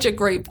 but such a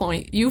great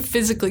point. You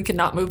physically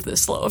cannot move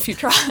this slow if you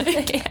try.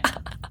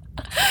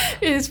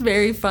 It is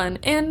very fun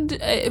and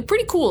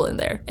pretty cool in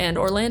there. And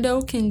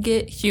Orlando can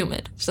get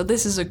humid. So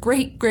this is a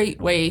great,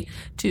 great way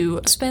to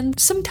spend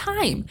some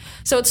time.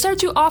 So it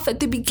starts you off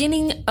at the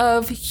beginning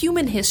of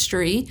human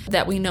history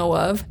that we know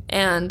of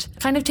and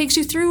kind of takes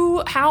you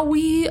through how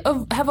we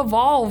have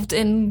evolved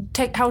and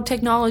how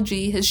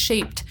technology has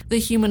shaped the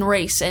human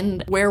race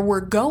and where we're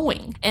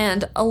going.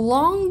 And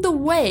along the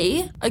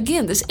way,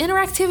 again, this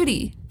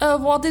interactivity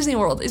of Walt Disney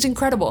World is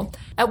incredible.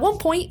 At one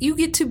point, you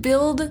get to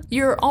build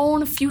your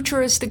own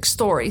futuristic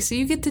story. So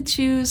you get to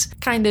choose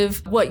kind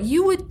of what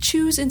you would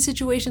choose in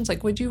situations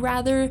like, would you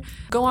rather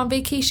go on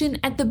vacation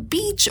at the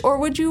beach or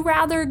would you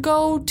rather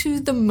go to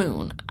the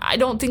moon? I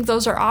don't think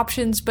those are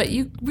options, but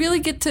you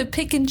really get to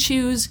pick and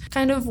choose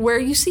kind of where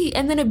you see.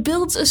 And then it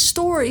builds a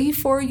story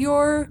for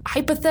your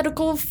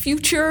hypothetical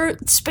future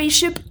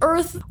spaceship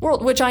Earth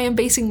world, which I am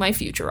basing my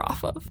future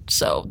off of.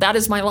 So that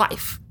is my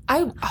life.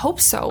 I hope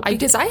so,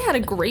 because I had a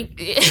great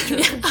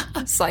future.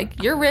 It's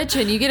like, you're rich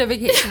and you get a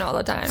vacation all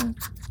the time.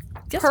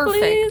 Yes, perfect.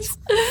 Please.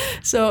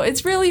 So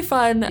it's really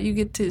fun. You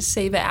get to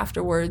save it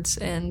afterwards.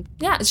 And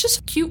yeah, it's just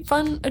a cute,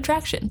 fun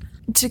attraction.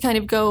 To kind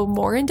of go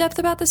more in depth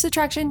about this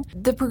attraction,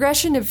 the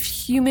progression of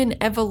human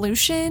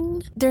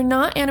evolution, they're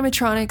not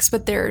animatronics,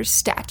 but they're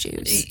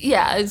statues.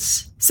 Yeah,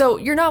 it's... So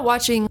you're not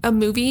watching a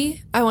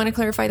movie, I want to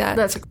clarify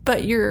that,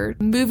 but you're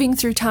moving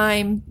through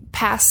time,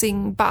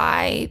 passing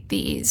by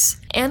these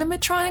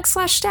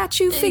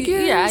animatronic/statue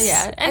figures.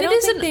 Yeah. And I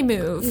don't think they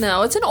move.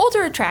 No, it's an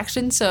older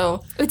attraction,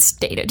 so... It's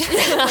dated.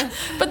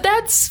 But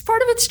that's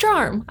part of its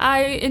charm.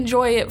 I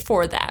enjoy it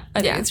for that.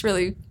 I think it's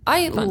really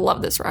I fun.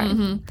 love this ride.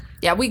 Mm-hmm.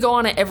 Yeah, we go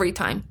on it every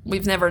time.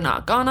 We've never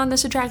not gone on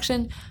this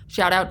attraction.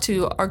 Shout out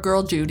to our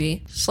girl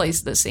Judy,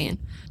 slays the scene.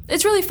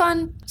 It's really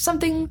fun,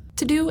 something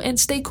to do and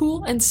stay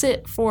cool and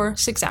sit for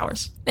 6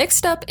 hours.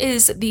 Next up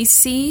is the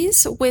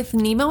Seas with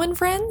Nemo and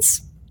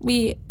Friends.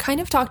 We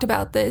kind of talked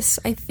about this,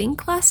 I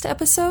think, last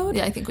episode.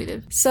 Yeah, I think we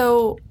did.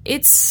 So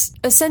it's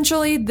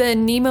essentially the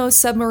Nemo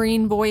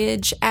submarine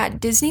voyage at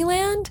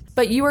Disneyland,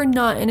 but you are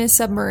not in a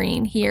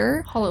submarine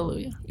here.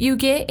 Hallelujah. You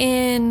get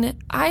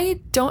in, I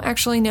don't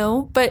actually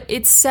know, but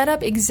it's set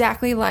up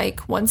exactly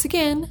like, once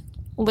again,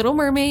 Little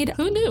Mermaid.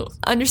 Who knew?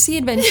 Undersea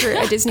Adventure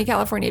at Disney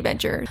California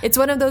Adventure. It's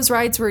one of those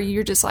rides where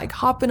you're just like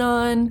hopping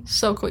on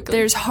so quickly.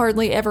 There's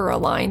hardly ever a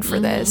line for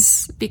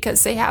this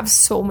because they have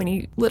so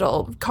many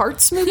little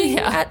carts moving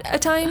at a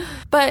time.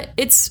 But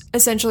it's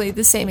essentially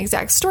the same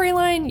exact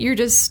storyline. You're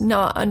just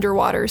not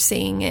underwater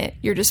seeing it.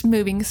 You're just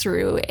moving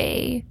through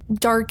a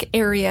dark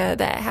area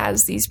that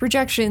has these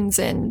projections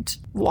and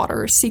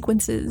water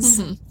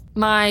sequences.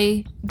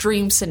 My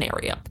dream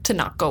scenario to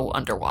not go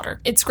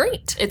underwater. It's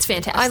great. It's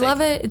fantastic. I love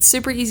it. It's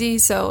super easy.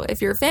 So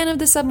if you're a fan of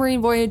the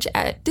submarine voyage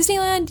at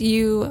Disneyland,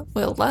 you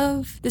will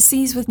love the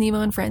Seas with Nemo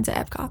and Friends at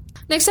Epcot.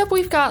 Next up,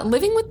 we've got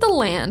Living with the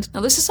Land.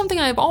 Now, this is something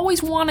I've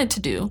always wanted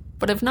to do,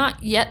 but have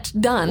not yet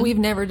done. We've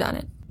never done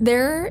it.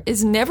 There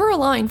is never a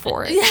line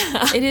for it.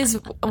 Yeah. It is,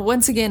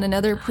 once again,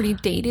 another pretty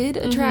dated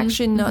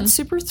attraction, not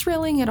super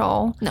thrilling at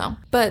all. No.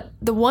 But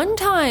the one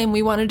time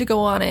we wanted to go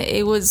on it,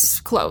 it was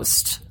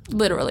closed.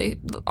 Literally,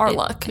 our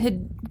luck.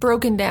 Had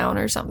broken down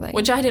or something.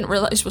 Which I didn't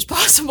realize was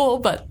possible,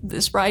 but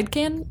this ride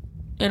can.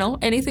 You know,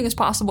 anything is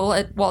possible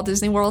at Walt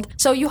Disney World.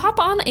 So you hop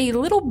on a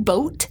little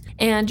boat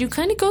and you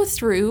kind of go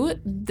through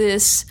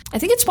this. I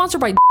think it's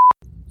sponsored by.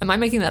 Am I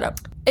making that up?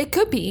 It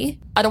could be.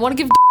 I don't want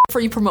to give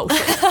free promotion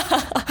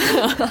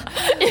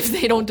if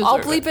they don't deserve I'll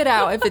bleep it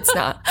out if it's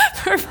not.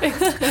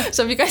 Perfect.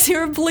 So if you guys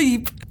hear a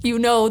bleep, you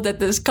know that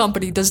this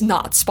company does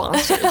not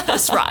sponsor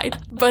this ride.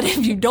 But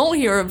if you don't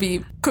hear a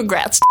beep,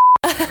 congrats.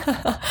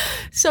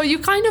 So you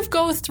kind of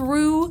go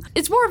through,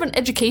 it's more of an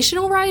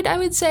educational ride, I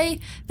would say,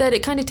 that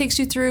it kind of takes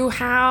you through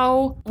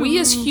how we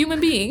as human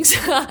beings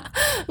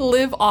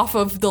live off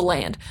of the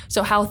land.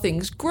 So how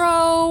things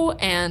grow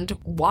and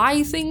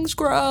why things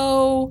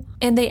grow.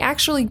 And they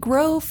actually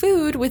grow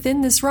food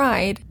within this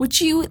ride,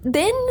 which you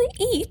then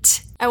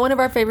eat at one of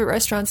our favorite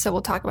restaurants that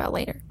we'll talk about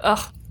later.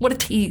 Ugh, what a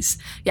tease.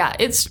 Yeah,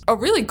 it's a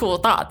really cool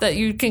thought that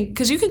you can,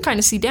 because you can kind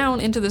of see down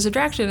into this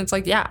attraction. It's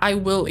like, yeah, I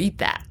will eat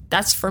that.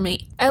 That's for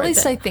me. At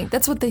least I think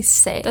that's what they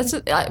say.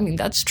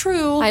 That's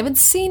true. I haven't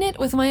seen it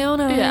with my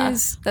own eyes.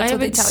 Yeah. That's I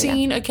haven't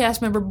seen a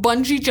cast member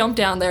bungee jump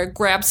down there,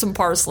 grab some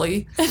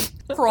parsley,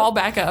 crawl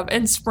back up,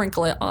 and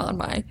sprinkle it on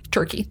my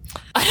turkey.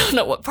 I don't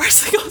know what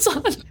parsley goes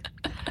on.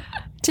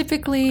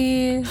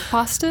 Typically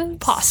pasta.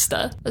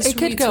 Pasta. It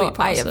could go.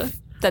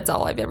 That's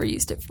all I've ever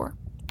used it for.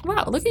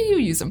 Wow, look at you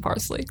using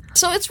parsley.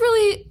 So it's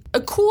really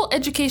a cool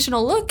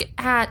educational look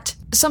at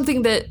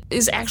something that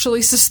is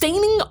actually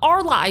sustaining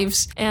our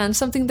lives and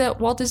something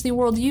that Walt Disney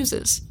World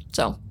uses.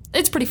 So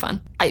it's pretty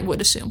fun, I would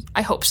assume.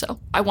 I hope so.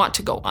 I want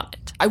to go on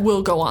it. I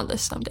will go on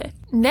this someday.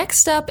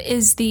 Next up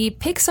is the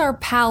Pixar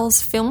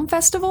Pals Film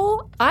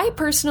Festival. I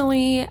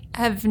personally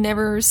have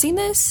never seen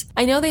this.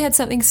 I know they had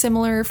something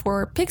similar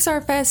for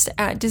Pixar Fest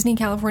at Disney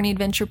California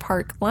Adventure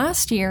Park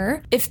last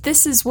year. If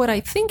this is what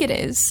I think it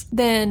is,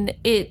 then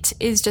it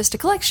is just a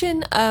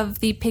collection of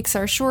the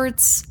Pixar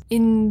shorts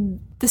in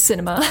the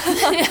cinema.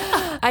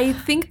 I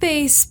think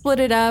they split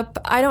it up.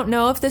 I don't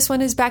know if this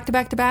one is back to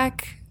back to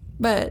back.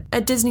 But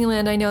at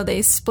Disneyland, I know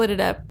they split it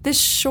up. This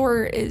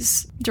short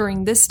is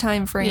during this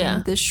time frame.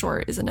 Yeah. This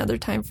short is another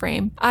time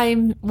frame.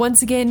 I'm,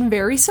 once again,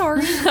 very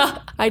sorry.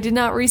 I did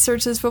not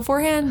research this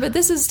beforehand, but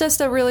this is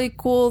just a really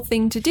cool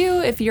thing to do.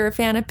 If you're a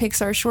fan of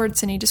Pixar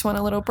shorts and you just want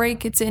a little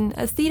break, it's in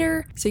a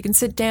theater, so you can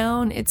sit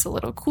down. It's a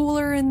little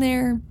cooler in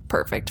there.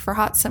 Perfect for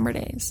hot summer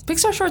days.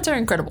 Pixar shorts are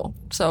incredible.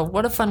 So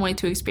what a fun way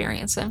to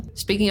experience them.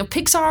 Speaking of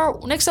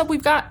Pixar, next up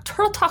we've got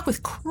Turtle Talk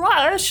with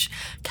Crush,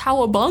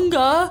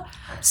 Cowabunga.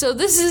 So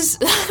this is,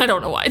 I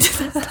don't know why I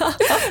did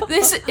that.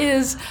 This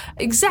is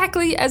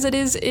exactly as it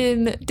is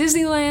in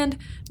Disneyland.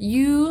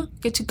 You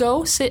get to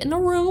go sit in a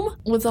room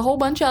with a whole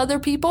bunch of other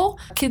people.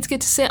 Kids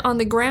get to sit on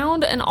the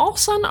ground, and all of a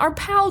sudden our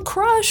pal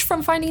Crush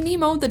from Finding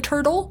Nemo, the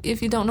turtle,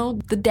 if you don't know,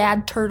 the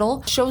dad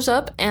turtle, shows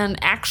up and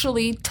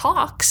actually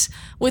talks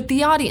with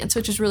the audience,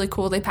 which is really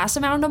cool. They pass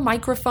him out a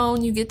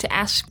microphone. You get to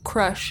ask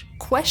Crush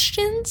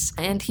questions,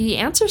 and he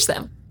answers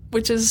them,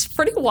 which is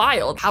pretty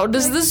wild. How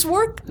does this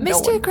work?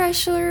 Mr.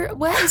 Crusher,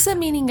 what is the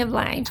meaning of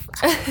life?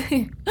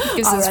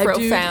 Gives this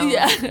profound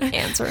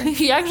answer.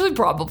 He actually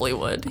probably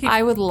would.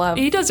 I would love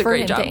he does a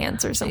great job to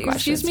answer some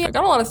questions. Excuse me, I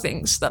got a lot of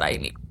things that I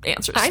need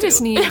answers to. I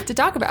just need to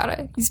talk about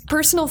it. He's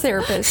personal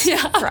therapist,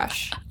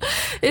 Crush.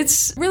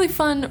 It's really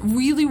fun,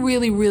 really,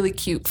 really, really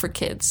cute for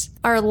kids.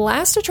 Our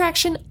last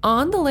attraction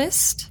on the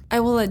list, I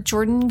will let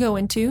Jordan go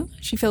into.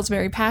 She feels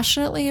very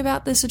passionately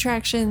about this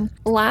attraction.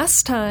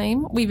 Last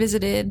time we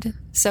visited,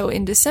 so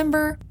in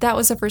December, that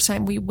was the first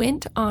time we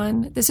went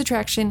on this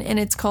attraction, and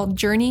it's called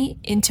Journey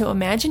into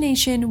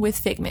Imagination with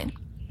Figment.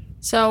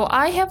 So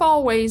I have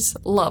always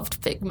loved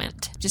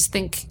Figment. Just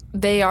think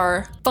they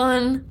are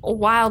fun,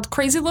 wild,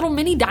 crazy little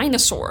mini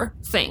dinosaur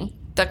thing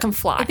that can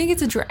fly. I think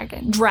it's a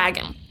dragon.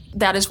 Dragon.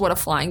 that is what a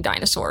flying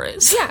dinosaur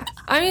is. Yeah,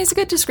 I mean, it's a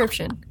good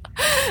description.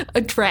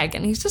 A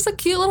dragon. He's just a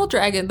cute little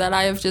dragon that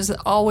I have just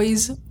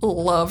always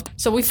loved.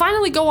 So we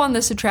finally go on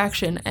this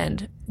attraction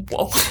and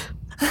whoa.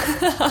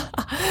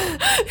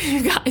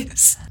 You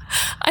guys,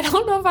 I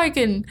don't know if I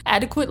can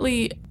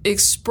adequately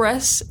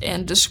express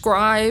and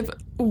describe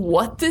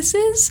what this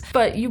is,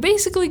 but you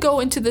basically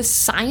go into the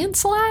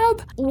science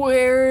lab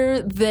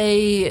where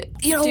they,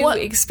 do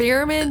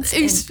experiments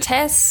and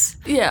tests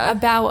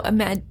about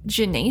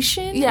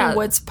imagination and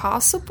what's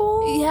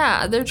possible.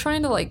 Yeah, they're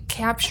trying to like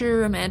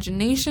capture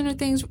imagination or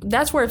things.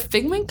 That's where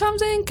Figment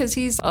comes in, because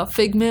he's a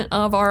figment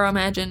of our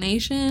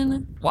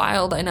imagination.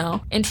 Wild, I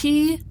know. And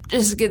he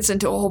just gets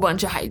into a whole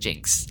bunch of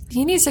hijinks.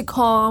 He needs to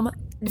calm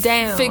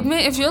down.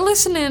 Figment, if you're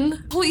listening,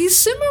 please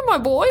simmer, my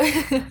boy.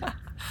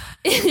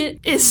 It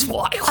is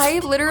wild. I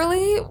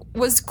literally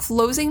was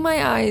closing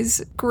my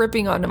eyes,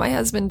 gripping onto my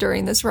husband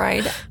during this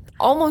ride,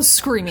 almost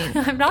screaming.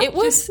 It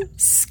was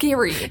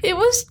scary. It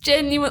was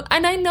genuine.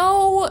 And I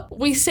know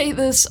we say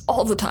this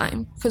all the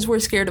time because we're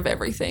scared of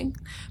everything,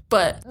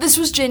 but this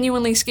was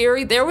genuinely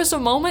scary. There was a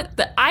moment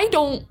that I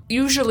don't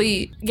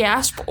usually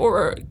gasp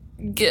or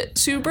get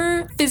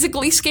super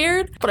physically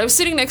scared, but I was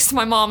sitting next to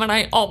my mom and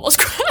I almost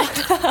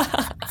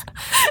cried.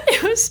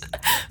 It was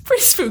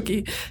pretty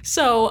spooky.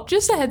 So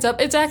just a heads up,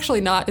 it's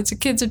actually not. It's a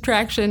kids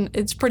attraction.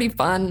 It's pretty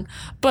fun,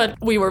 but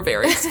we were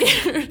very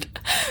scared.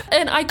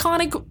 An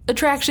iconic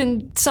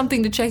attraction,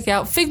 something to check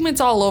out.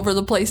 Figment's all over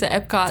the place at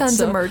Epcot.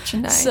 Tons of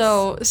merchandise.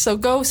 So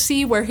go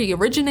see where he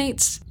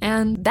originates.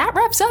 And that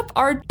wraps up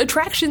our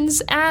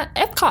attractions at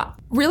Epcot.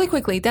 Really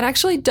quickly, that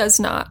actually does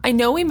not. I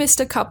know we missed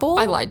a couple.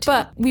 I lied to you.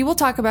 But we will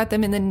talk about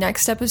them in the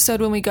next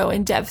episode when we go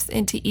in depth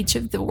into each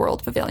of the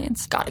world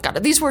pavilions. Got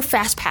it. These were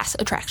Fast Pass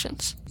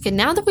attractions. Okay,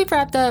 now that we've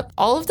wrapped up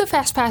all of the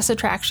Fast Pass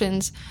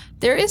attractions,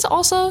 there is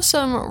also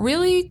some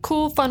really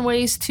cool, fun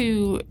ways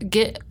to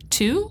get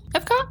to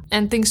Epcot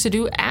and things to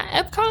do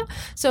at Epcot.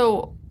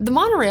 So the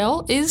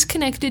monorail is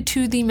connected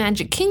to the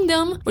Magic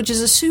Kingdom, which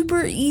is a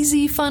super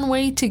easy, fun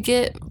way to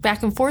get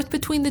back and forth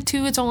between the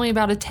two. It's only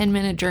about a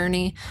 10-minute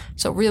journey,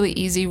 so really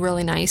easy,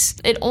 really nice.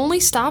 It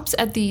only stops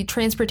at the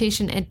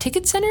Transportation and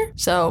Ticket Center,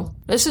 so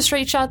there's a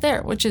straight shot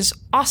there, which is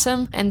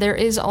awesome. And there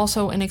is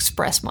also an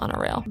express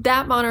monorail.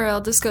 That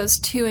monorail just goes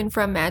to and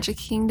from Magic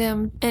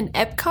Kingdom and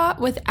Epcot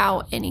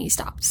without any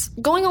stops.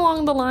 Going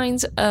along the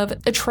lines of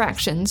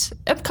attractions,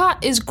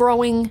 Epcot is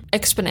growing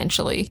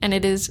exponentially, and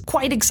it is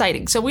quite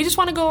exciting. So we just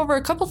want to go over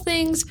a couple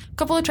things, a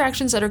couple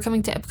attractions that are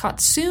coming to Epcot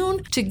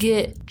soon to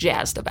get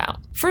jazzed about.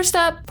 First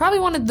up, probably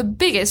one of the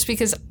biggest,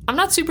 because I'm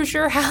not super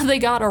sure how they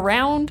got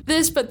around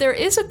this, but there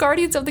is a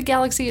Guardians of the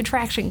Galaxy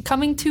attraction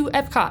coming to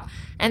Epcot.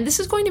 And this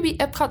is going to be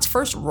Epcot's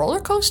first roller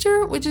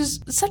coaster, which is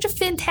such a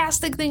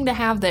fantastic thing to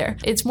have there.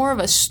 It's more of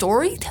a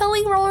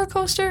storytelling roller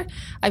coaster.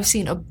 I've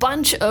seen a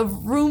bunch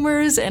of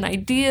rumors and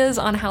ideas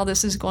on how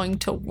this is going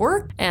to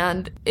work.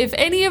 And if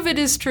any of it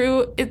is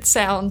true, it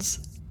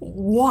sounds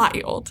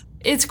wild.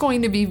 It's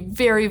going to be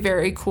very,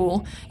 very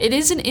cool. It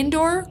is an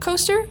indoor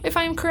coaster, if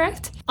I am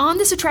correct. On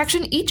this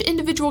attraction, each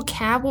individual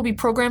cab will be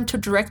programmed to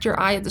direct your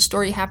eye at the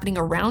story happening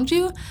around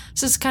you.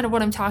 So this is kind of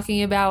what I'm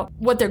talking about.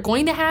 What they're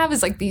going to have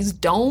is like these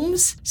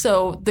domes.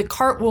 So the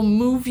cart will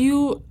move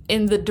you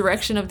in the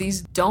direction of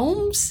these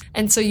domes.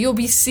 And so you'll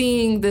be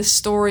seeing this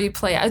story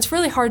play out. It's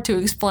really hard to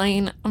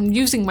explain. I'm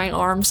using my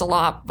arms a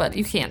lot, but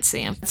you can't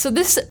see them. So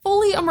this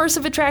fully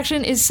immersive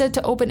attraction is set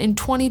to open in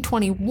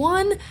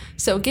 2021.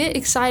 So get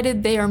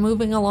excited. They are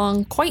moving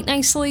along quite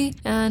nicely,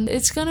 and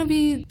it's going to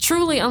be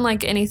truly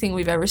unlike anything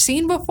we've ever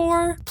seen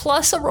before.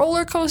 Plus a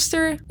roller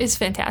coaster is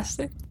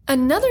fantastic.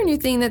 Another new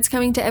thing that's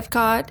coming to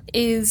Epcot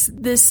is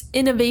this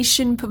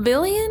Innovation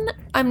Pavilion.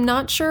 I'm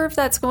not sure if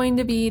that's going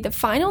to be the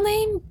final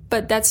name,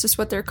 but that's just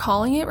what they're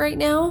calling it right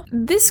now.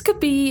 This could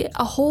be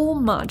a whole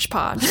Mod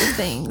Podge of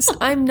things.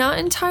 I'm not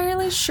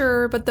entirely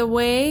sure, but the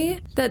way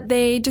that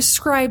they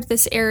describe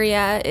this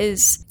area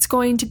is it's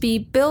going to be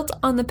built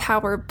on the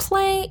power of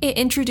play. It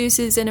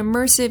introduces an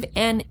immersive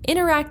and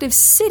interactive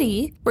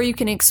city where you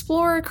can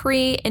explore,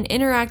 create, and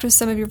interact with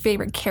some of your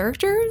favorite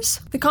characters.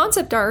 The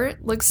concept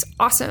art looks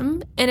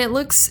awesome, and it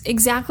looks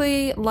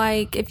exactly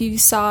like if you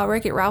saw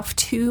Wreck-It Ralph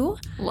 2.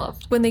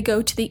 Loved. When they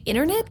go to the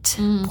internet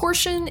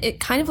portion, it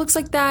kind of looks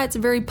like that. It's a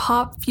very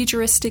pop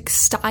futuristic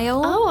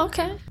style. Oh,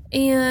 okay.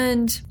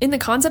 And in the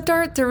concept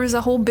art, there was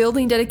a whole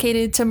building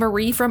dedicated to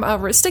Marie from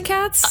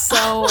Aristocats.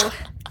 So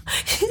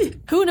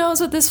who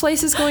knows what this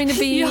place is going to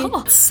be.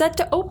 It's set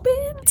to open.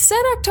 It's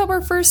set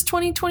October 1st,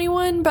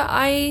 2021, but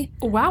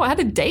Wow, I had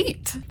a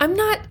date. I'm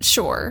not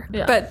sure.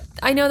 Yeah. But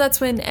I know that's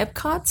when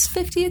Epcot's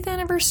 50th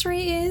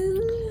anniversary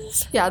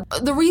is. Yeah,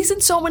 the reason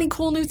so many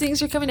cool new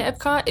things are coming to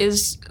Epcot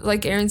is,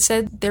 like Erin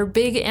said, their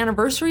big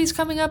anniversary is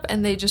coming up,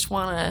 and they just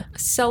want to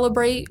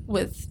celebrate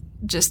with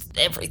just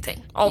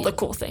everything, all the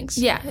cool things.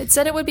 Yeah, it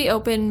said it would be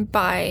open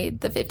by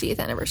the 50th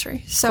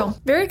anniversary. So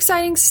very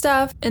exciting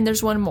stuff. And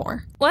there's one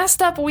more.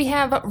 Last up, we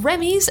have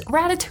Remy's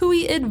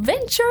Ratatouille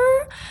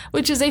Adventure,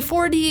 which is a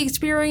 4D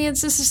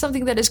experience. This is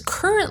something that is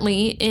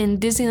currently in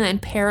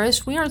Disneyland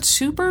Paris. We aren't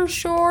super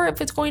sure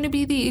if it's going to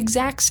be the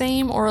exact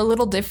same or a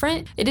little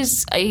different. It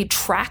is a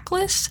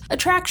trackless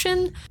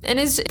attraction and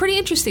is pretty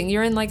interesting.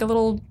 You're in like a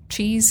little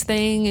cheese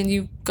thing and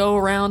you go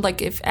around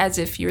like as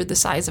if you're the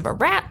size of a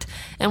rat,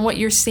 and what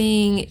you're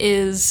seeing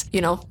is,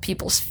 you know,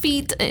 people's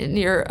feet,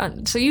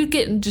 and so you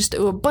get just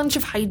a bunch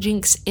of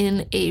hijinks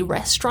in a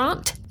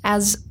restaurant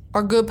as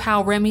our good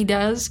pal Remy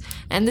does.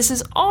 And this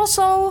is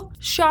also,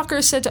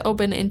 shocker, set to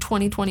open in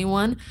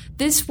 2021.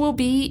 This will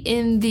be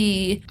in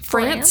the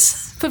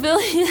France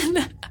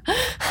Pavilion.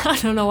 I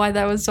don't know why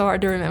that was so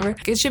hard to remember.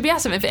 It should be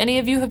awesome. If any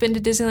of you have been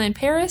to Disneyland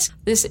Paris,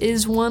 this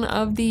is one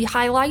of the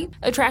highlight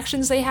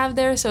attractions they have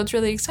there, so it's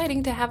really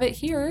exciting to have it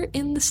here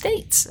in the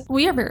States.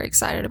 We are very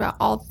excited about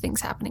all the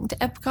things happening to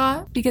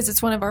Epcot because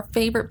it's one of our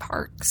favorite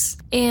parks.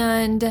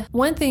 And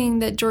one thing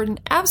that Jordan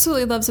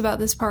absolutely loves about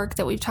this park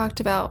that we've talked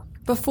about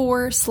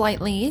before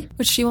slightly,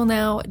 which she will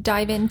now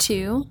dive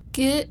into.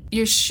 Get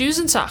your shoes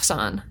and socks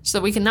on so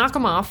that we can knock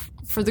them off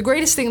for the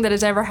greatest thing that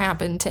has ever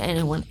happened to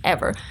anyone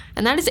ever.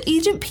 And that is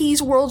Agent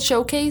P's World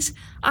Showcase.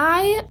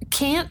 I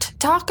can't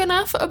talk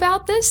enough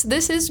about this.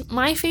 This is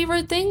my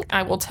favorite thing.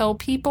 I will tell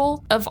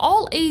people of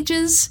all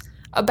ages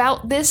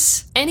about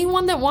this.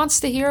 Anyone that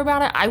wants to hear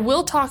about it, I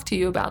will talk to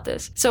you about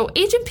this. So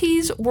Agent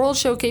P's World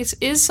Showcase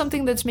is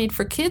something that's made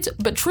for kids,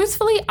 but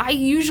truthfully, I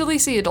usually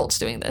see adults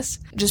doing this.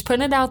 Just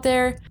putting it out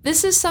there.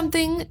 This is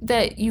something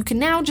that you can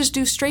now just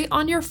do straight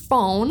on your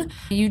phone.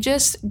 You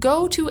just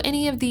go to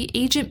any of the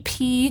Agent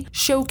P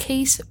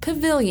Showcase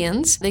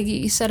pavilions. They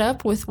get you set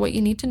up with what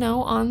you need to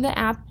know on the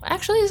app.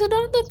 Actually, is it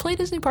on the Play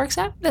Disney Parks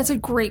app? That's a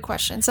great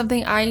question.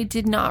 Something I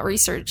did not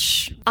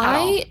research at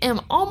all. I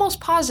am almost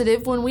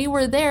positive when we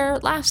were there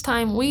last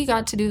time we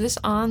got to do this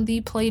on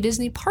the Play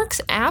Disney Parks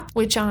app,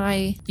 which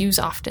I use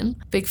often.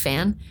 Big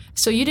fan.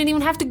 So you didn't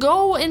even have to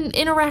go and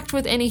interact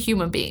with any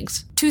human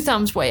beings. 2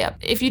 thumbs way up.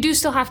 If you do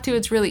still have to,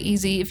 it's really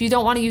easy. If you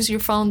don't want to use your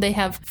phone, they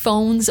have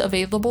phones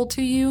available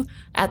to you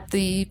at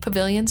the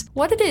pavilions.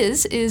 What it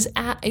is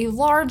at a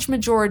large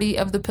majority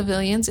of the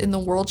pavilions in the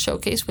World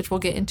Showcase, which we'll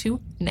get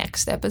into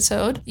next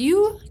episode,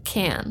 you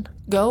can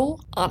go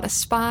on a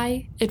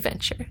spy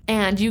adventure.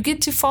 And you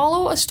get to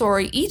follow a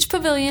story. Each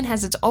pavilion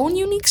has its own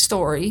unique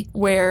story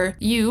where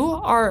you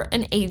are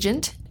an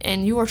agent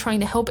and you are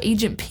trying to help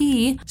Agent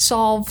P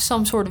solve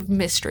some sort of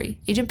mystery.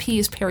 Agent P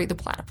is Perry the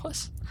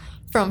Platypus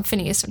from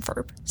Phineas and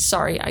Ferb.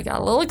 Sorry, I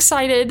got a little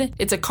excited.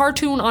 It's a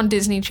cartoon on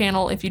Disney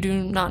Channel, if you do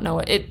not know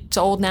it. It's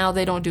old now,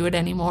 they don't do it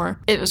anymore.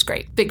 It was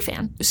great. Big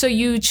fan. So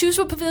you choose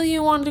what pavilion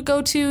you wanted to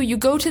go to, you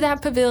go to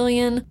that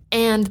pavilion,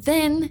 and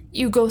then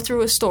you go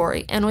through a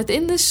story. And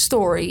within this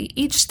story,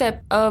 each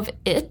step of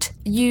it,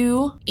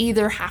 you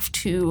either have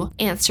to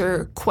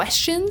answer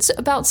questions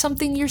about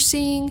something you're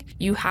seeing,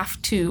 you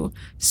have to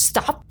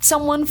stop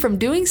someone from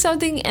doing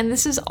something, and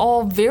this is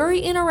all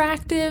very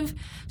interactive.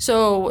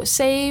 So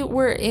say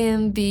we're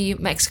in the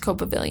Mexico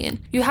Pavilion.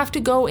 You have to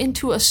go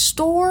into a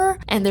store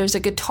and there's a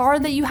guitar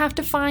that you have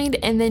to find,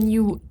 and then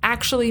you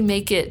actually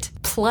make it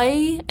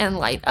play and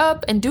light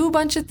up and do a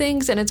bunch of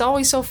things. And it's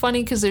always so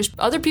funny because there's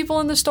other people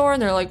in the store and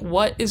they're like,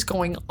 what is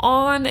going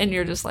on? And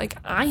you're just like,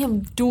 I am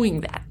doing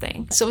that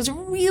thing. So it's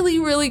really,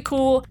 really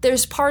cool.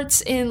 There's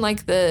parts in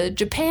like the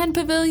Japan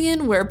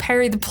Pavilion where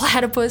Perry the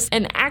Platypus,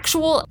 an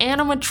actual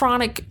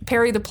animatronic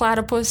Perry the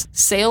Platypus,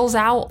 sails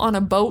out on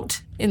a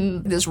boat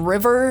in this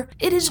river.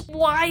 It is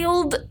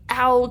wild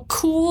how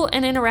cool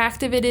and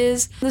interactive it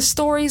is. The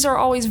stories are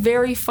always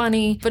very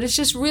funny, but it's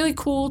just really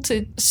cool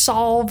to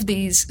solve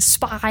these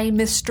spy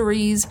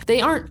mysteries. They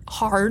aren't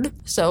hard,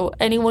 so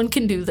anyone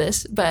can do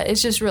this, but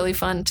it's just really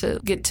fun to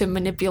get to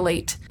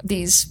manipulate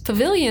these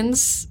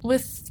pavilions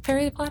with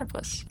Perry the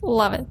Platypus.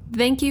 Love it.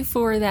 Thank you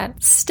for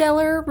that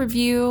stellar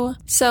review.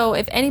 So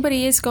if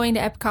anybody is going to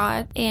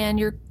Epcot and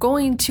you're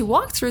going to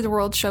walk through the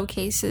World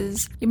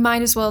Showcases, you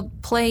might as well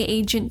play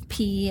Agent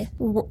P's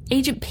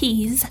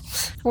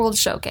World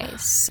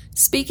Showcase.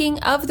 Speaking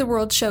of the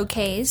World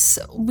Showcase,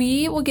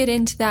 we will get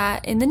into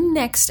that in the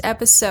next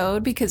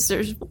episode because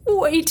there's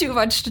way too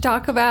much to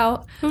talk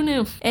about. Who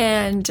knew?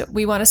 And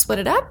we want to split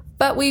it up,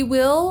 but we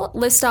will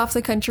list off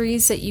the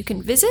countries that you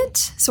can visit.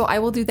 So I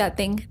will do that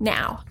thing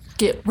now.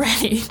 Get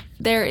ready.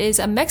 There is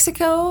a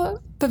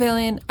Mexico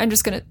pavilion. I'm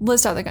just going to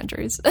list out the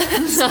countries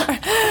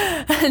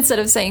instead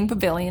of saying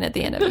pavilion at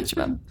the end of each of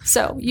them.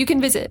 So you can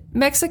visit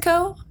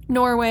Mexico,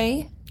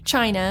 Norway,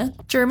 China,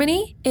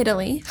 Germany,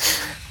 Italy,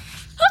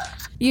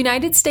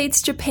 United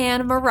States,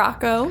 Japan,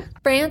 Morocco,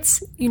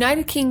 France,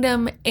 United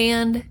Kingdom,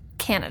 and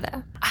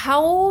Canada.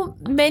 How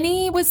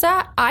many was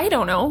that? I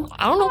don't know.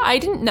 I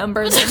didn't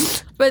number them.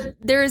 But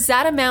there's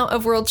that amount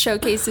of World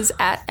Showcases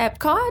at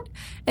Epcot,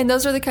 and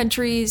those are the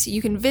countries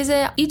you can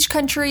visit. Each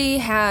country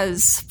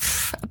has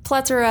a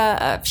plethora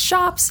of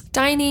shops,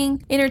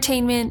 dining,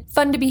 entertainment,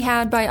 fun to be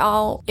had by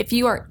all. If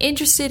you are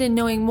interested in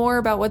knowing more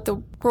about what the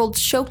World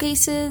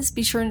Showcases,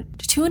 be sure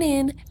to tune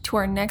in to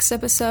our next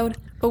episode.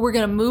 But we're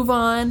going to move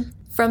on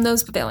from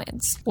those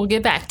pavilions. We'll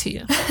get back to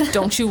you.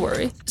 Don't you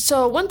worry.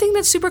 So one thing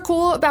that's super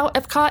cool about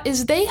Epcot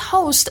is they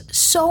host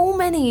so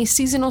many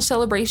seasonal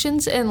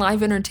celebrations and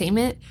live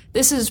entertainment.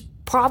 This is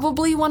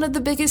probably one of the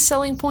biggest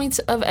selling points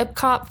of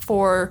Epcot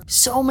for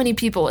so many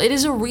people. It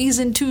is a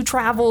reason to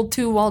travel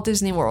to Walt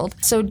Disney World.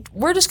 So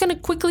we're just going to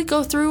quickly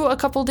go through a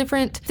couple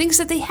different things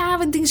that they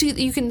have and things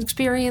you can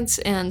experience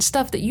and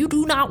stuff that you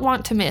do not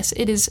want to miss.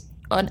 It is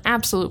an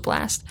absolute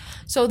blast.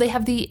 So they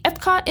have the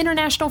Epcot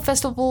International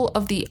Festival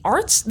of the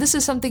Arts. This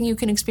is something you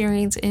can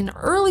experience in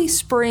early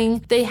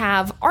spring. They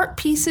have art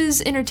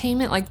pieces,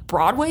 entertainment, like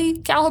Broadway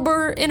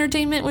caliber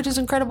entertainment, which is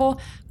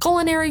incredible,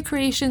 culinary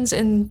creations,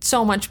 and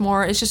so much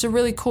more. It's just a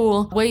really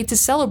cool way to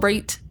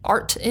celebrate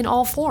art in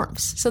all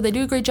forms. So they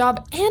do a great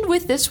job. And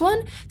with this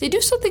one, they do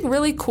something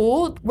really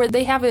cool where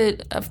they have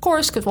it, of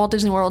course, because Walt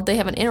Disney World, they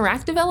have an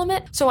interactive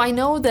element. So I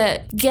know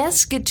that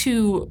guests get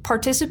to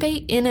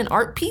participate in an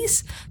art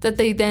piece that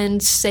they then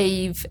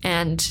save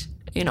and,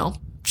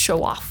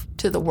 show off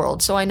to the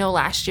world. So I know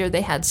last year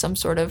they had some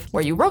sort of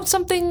where you wrote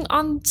something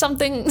on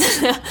something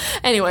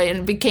anyway, and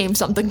it became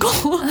something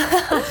cool.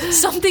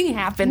 Something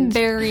happened.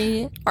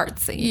 Very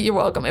artsy. You're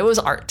welcome. It was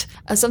art.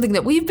 Something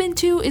that we've been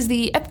to is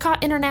the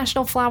Epcot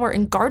International Flower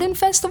and Garden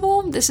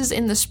Festival. This is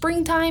in the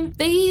springtime.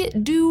 They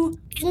do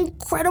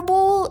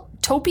incredible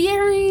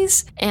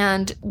topiaries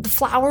and the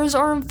flowers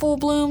are in full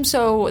bloom.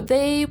 So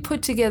they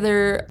put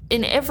together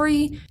in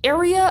every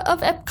area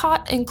of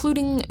Epcot,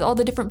 including all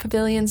the different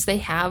pavilions, they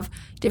have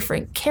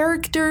different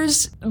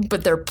characters,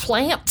 but they're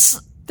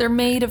plants. They're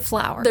made of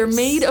flowers. They're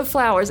made of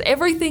flowers.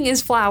 Everything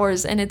is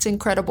flowers, and it's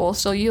incredible.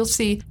 So you'll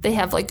see they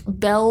have like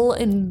Belle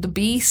and the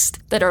Beast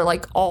that are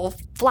like all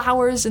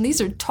flowers, and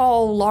these are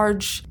tall,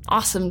 large,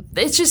 awesome.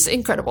 It's just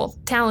incredible.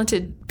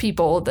 Talented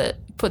people that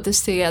put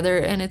this together,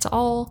 and it's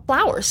all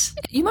flowers.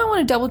 You might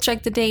want to double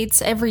check the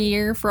dates every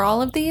year for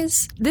all of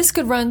these. This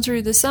could run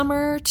through the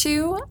summer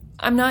too.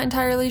 I'm not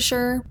entirely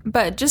sure,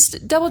 but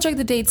just double check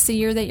the dates the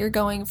year that you're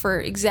going for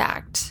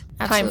exact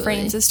time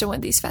frames as to when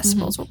these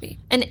festivals will be.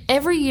 And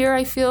every year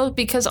I feel,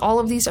 because all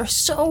of these are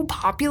so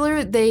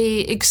popular, they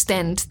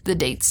extend the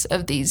dates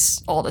of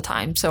these all the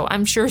time. So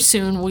I'm sure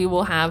soon we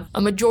will have a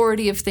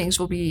majority of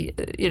things will be,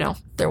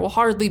 there will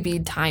hardly be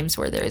times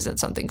where there isn't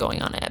something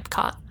going on at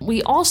Epcot.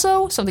 We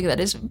also, something that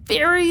is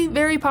very,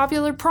 very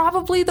popular,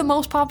 probably the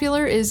most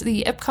popular, is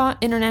the Epcot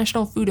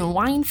International Food and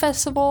Wine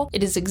Festival.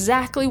 It is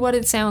exactly what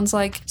it sounds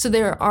like. So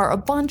there are a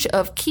bunch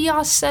of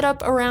kiosks set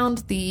up around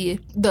the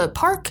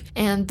park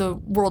and the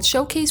World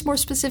Showcase more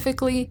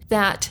specifically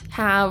that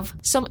have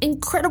some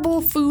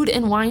incredible food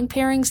and wine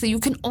pairings that you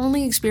can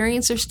only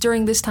experience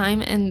during this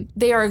time, and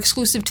they are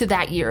exclusive to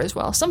that year as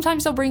well.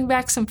 Sometimes they'll bring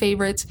back some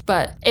favorites,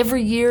 but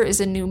every year is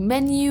a new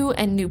menu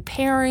and new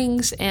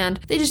pairings, and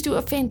they just do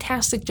a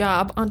fantastic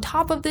job. On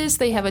top of this,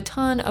 they have a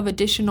ton of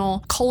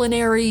additional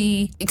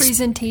culinary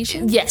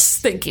presentations. Yes,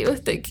 thank you,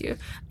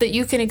 that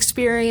you can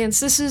experience.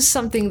 This is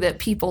something that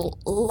people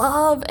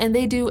love, and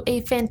they do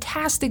a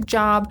fantastic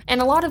job, and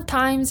a lot of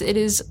times it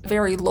is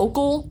very local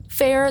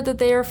fare that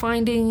they are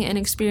finding and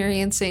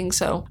experiencing,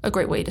 so a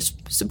great way to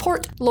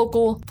support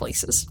local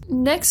places.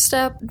 Next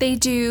up, they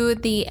do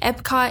the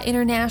Epcot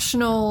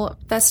International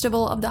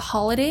Festival of the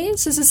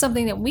Holidays. This is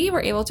something that we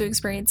were able to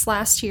experience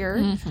last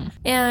year.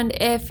 And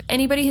if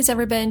anybody has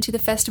ever been to the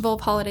Festival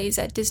of Holidays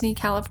at Disney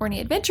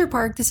California Adventure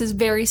Park, this is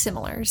very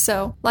similar.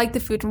 So, like the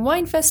Food and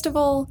Wine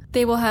Festival,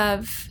 they will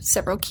have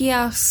several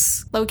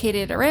kiosks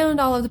located around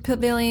all of the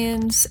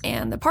pavilions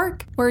and the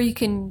park where you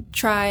can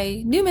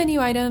try new menu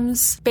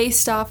items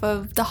based off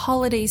of the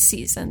holiday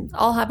season.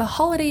 All have a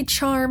holiday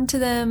charm to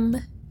them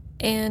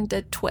and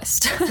a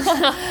twist.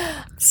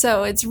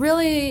 So it's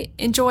really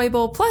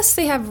enjoyable. Plus,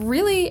 they have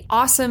really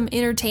awesome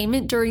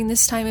entertainment during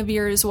this time of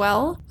year as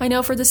well. I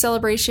know for the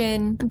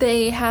celebration,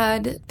 they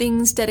had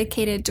things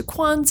dedicated to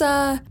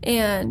Kwanzaa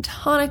and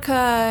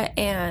Hanukkah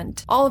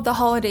and all of the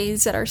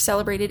holidays that are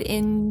celebrated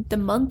in the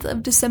month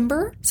of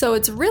December. So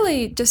it's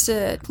really just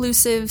an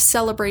inclusive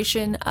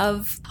celebration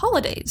of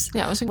holidays.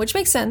 Yeah, which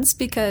makes sense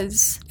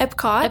because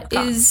Epcot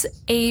is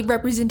a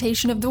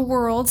representation of the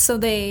world. So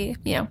they,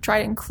 try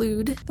to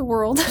include the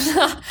world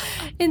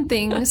in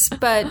things.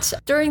 But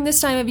during this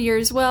time of year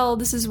as well,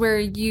 this is where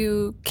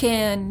you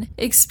can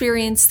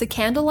experience the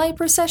candlelight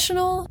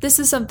processional. This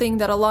is something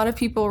that a lot of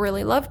people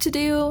really love to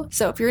do.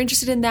 So if you're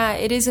interested in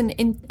that, it is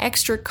an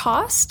extra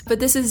cost, but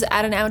this is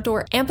at an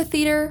outdoor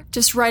amphitheater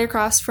just right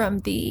across from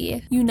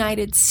the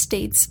United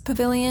States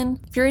Pavilion.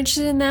 If you're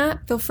interested in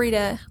that, feel free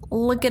to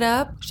look it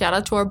up. Shout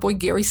out to our boy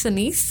Gary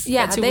Sinise.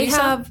 Yeah, they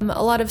have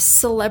a lot of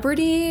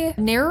celebrity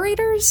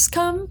narrators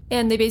come,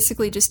 and they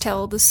basically just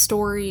tell the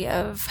story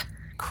of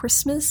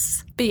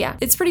Christmas But yeah,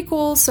 it's pretty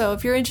cool. So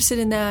if you're interested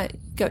in that,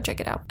 go check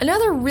it out.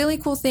 Another really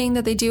cool thing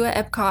that they do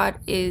at Epcot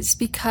is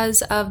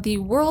because of the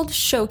World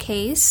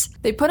Showcase,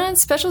 they put on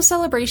special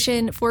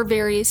celebration for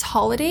various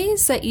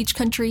holidays that each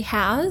country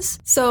has.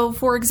 So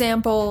for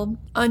example,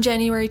 on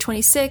January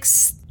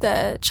 26th,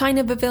 the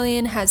China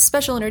Pavilion has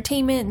special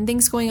entertainment and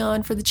things going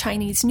on for the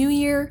Chinese New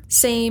Year.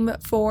 Same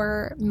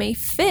for May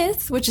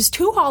 5th, which is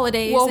 2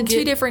 holidays in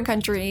 2 different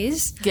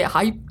countries. Get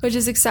hype. Which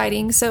is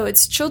exciting. So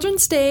it's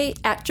Children's Day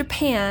at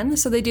Japan.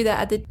 So they do that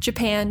at the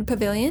Japan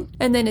Pavilion.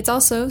 And then it's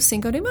also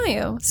Cinco de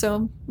Mayo.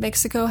 So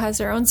Mexico has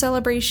their own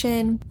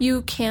celebration.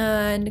 You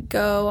can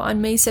go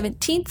on May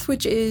 17th,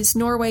 which is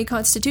Norway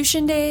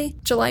Constitution Day.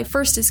 July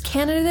 1st is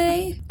Canada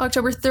Day.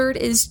 October 3rd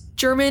is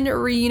German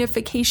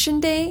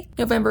Reunification Day.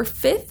 November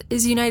 5th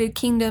is United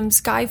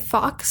Kingdom's Guy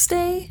Fawkes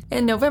Day.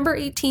 And November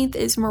 18th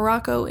is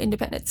Morocco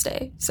Independence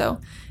Day. So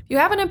if you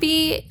happen to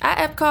be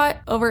at Epcot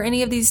over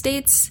any of these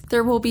dates,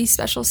 there will be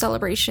special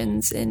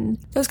celebrations in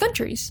those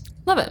countries.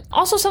 Love it.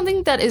 Also,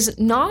 something that is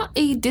not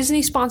a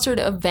Disney-sponsored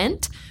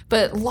event,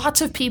 but lots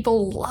of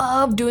people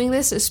love doing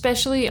this,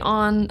 especially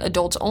on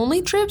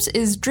adults-only trips,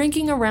 is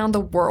drinking around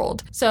the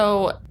world.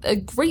 So a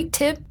great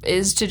tip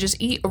is to just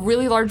eat a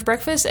really large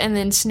breakfast and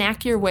then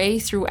snack your way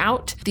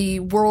throughout the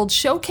World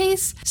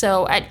Showcase.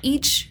 So at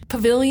each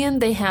pavilion,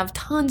 they have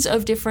tons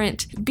of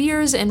different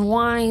beers and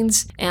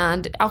wines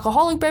and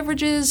alcoholic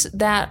beverages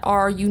that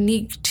are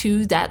unique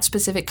to that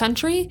specific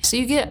country. So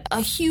you get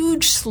a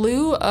huge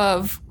slew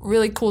of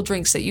really cool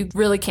drinks that you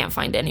really can't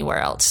find anywhere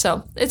else.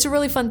 So it's a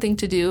really fun thing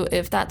to do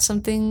if that's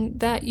something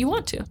that you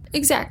want to.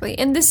 Exactly.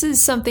 And this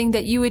is something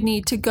that you would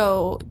need to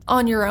go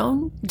on your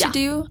own to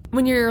do.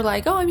 When you're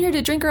like, oh, I'm here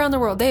to drink around the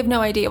world, they have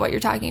no idea what you're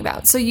talking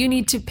about. So you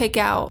need to pick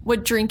out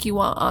what drink you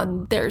want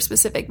on their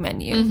specific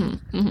menu.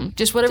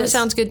 Just whatever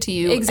sounds good to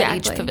you exactly.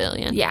 at each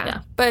pavilion.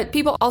 Yeah. But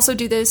people also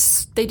do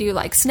this. They do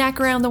like snack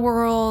around the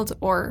world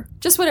or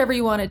just whatever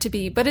you want it to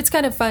be. But it's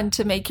kind of fun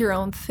to make your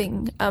own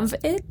thing of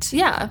it.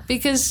 Yeah,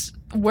 because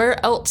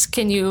where else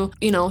can you,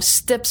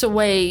 steps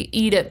away,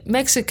 eat at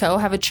Mexico,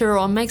 have a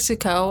churro in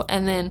Mexico,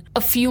 and then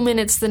a few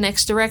minutes the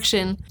next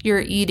direction,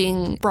 you're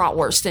eating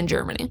bratwurst in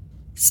Germany.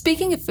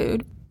 Speaking of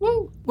food,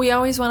 we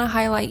always want to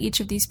highlight each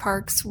of these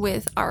parks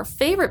with our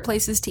favorite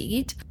places to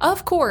eat.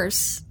 Of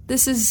course,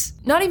 this is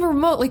not even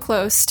remotely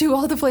close to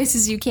all the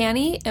places you can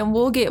eat, and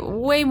we'll get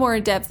way more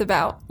in depth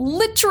about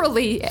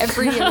literally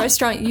every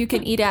restaurant you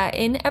can eat at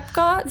in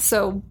Epcot,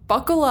 so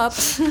buckle up.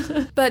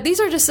 But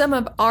these are just some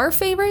of our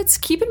favorites.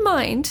 Keep in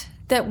mind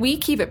that we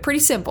keep it pretty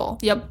simple.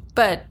 Yep.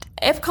 But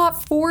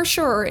Epcot for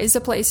sure is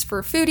a place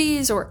for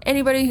foodies or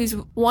anybody who's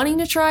wanting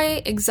to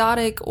try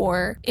exotic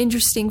or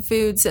interesting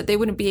foods that they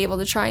wouldn't be able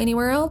to try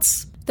anywhere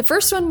else. The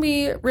first one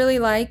we really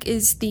like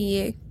is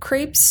the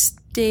Crêpes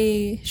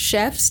des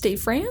Chefs de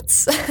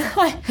France.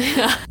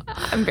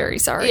 I'm very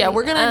sorry. Yeah,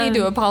 we're going to need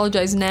to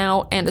apologize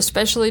now, and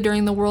especially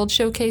during the World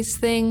Showcase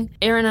thing.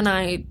 Erin and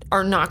I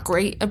are not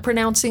great at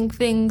pronouncing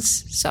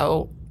things,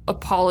 so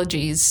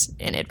apologies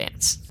in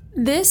advance.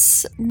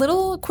 This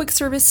little quick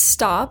service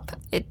stop,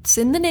 it's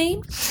in the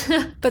name,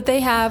 but they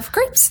have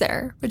crepes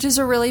there, which is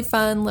a really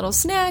fun little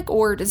snack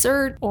or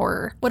dessert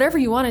or whatever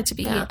you want it to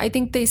be. Yeah. I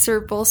think they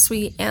serve both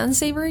sweet and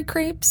savory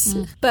crepes,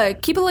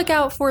 but keep a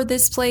lookout for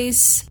this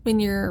place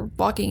when you're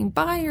walking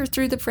by or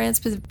through the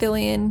France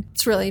Pavilion.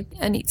 It's really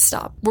a neat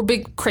stop. We're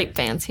big crepe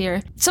fans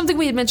here. Something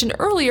we had mentioned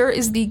earlier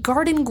is the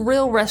Garden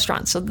Grill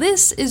restaurant. So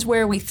this is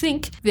where we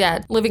think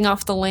that Living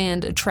Off the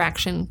Land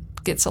attraction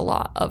gets a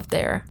lot of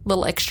their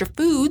little extra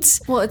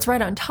foods. Well, it's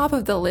right on top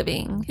of the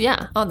Living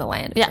on the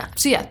Land. Yeah.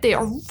 So yeah, they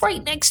are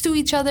right next to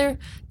each other.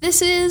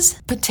 This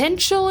is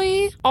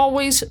potentially,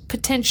 always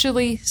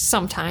potentially,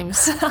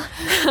 sometimes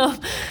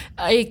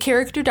a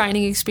character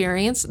dining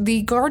experience.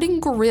 The Garden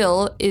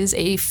Grill is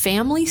a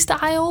family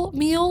style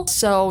meal.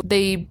 So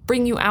they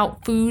bring you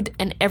out food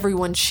and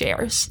everyone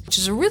shares, which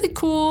is a really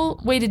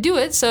cool way to do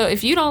it. So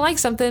if you don't like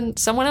something,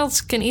 someone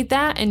else can eat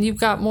that and you've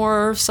got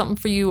more something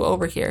for you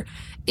over here.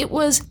 It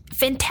was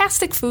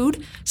fantastic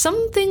food.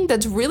 Something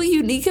that's really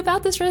unique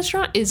about this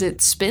restaurant is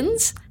it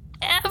spins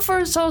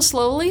ever so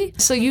slowly,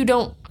 so you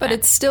don't... But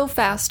it's still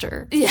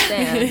faster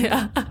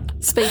than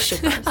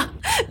Spaceship Earth.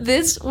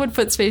 This would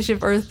put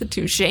Spaceship Earth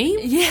to shame.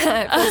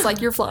 Yeah, it feels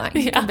like you're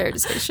flying compared to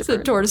Spaceship Earth.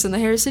 It's a tortoise and the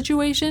hare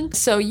situation.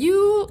 So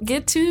you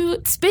get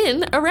to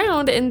spin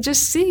around and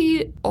just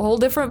see all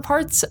different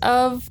parts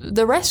of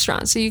the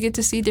restaurant. So you get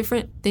to see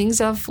different things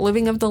of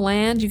Living of the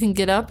Land. You can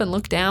get up and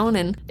look down,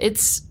 and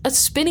it's a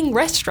spinning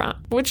restaurant,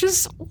 which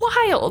is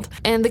wild.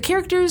 And the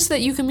characters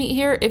that you can meet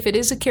here, if it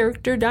is a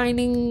character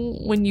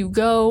dining when you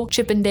go,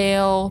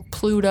 Chippendale,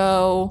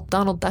 Pluto,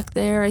 Donald Duck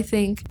there, I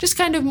think. Just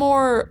kind of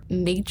more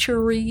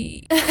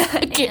nature-y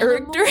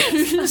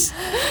characters.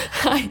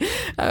 I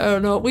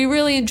don't know. We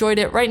really enjoyed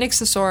it. Right next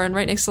to Soarin',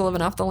 right next to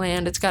Living Off the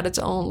Land. It's got its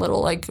own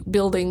little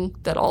building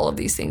that all of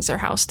these things are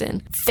housed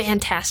in.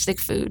 Fantastic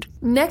food.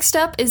 Next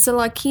up is the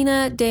La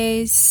Quina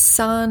de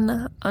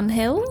San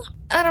Angel.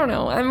 I don't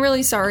know. I'm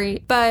really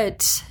sorry,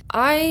 but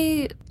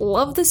I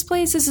love this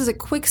place. This is a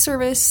quick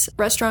service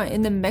restaurant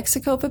in the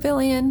Mexico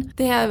Pavilion.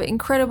 They have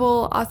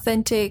incredible,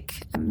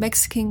 authentic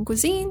Mexican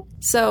cuisine.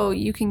 So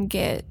you can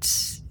get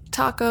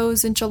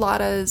tacos,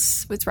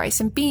 enchiladas with rice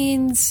and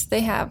beans.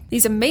 They have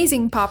these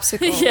amazing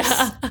popsicles,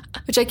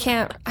 which I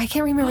can't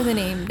remember the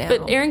name now.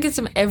 But Erin gets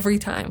them every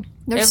time.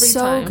 They're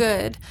so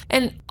good.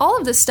 And all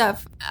of this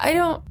stuff, I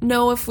don't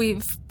know if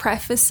we've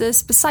prefaced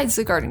this besides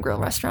the Garden Grill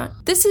restaurant.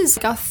 This is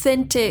like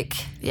authentic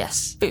food.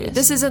 Yes.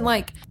 This isn't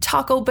like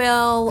Taco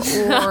Bell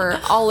or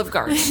Olive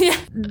Garden.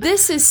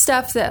 This is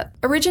stuff that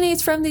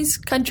originates from these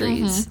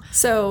countries.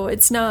 So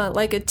it's not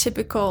like a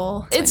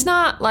typical... It's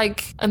not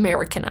like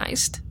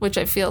Americanized, which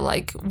I feel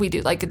like we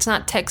do. Like it's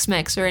not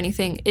Tex-Mex or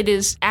anything. It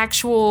is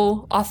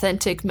actual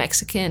authentic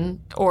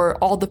Mexican or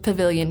all the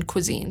pavilion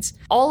cuisines.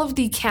 All of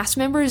the cast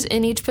members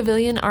in each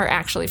pavilion are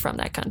actually from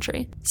that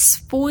country.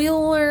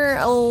 Spoiler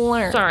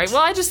alert. Sorry. Well,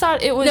 I just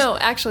thought it was... No,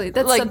 actually,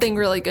 that's like, something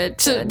really good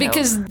to know.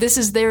 Because this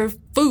is their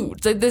food.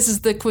 This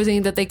is the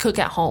cuisine that they cook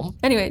at home.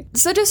 Anyway,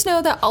 so just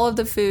know that all of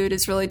the food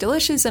is really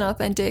delicious and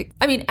authentic.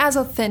 I mean, as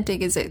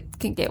authentic as it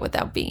can get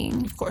without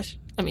being... Of course.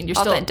 I mean, you're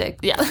authentic.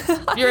 Still...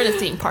 Yeah. You're in a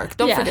theme park.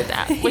 Don't forget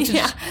that. Which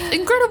is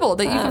incredible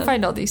that you can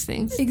find all these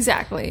things.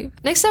 Exactly.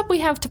 Next up, we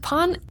have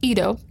Teppan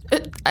Edo.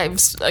 I'm,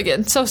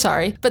 again, so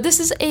sorry. But this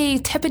is a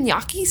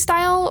teppanyaki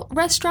style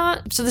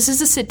restaurant. So this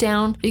is a sit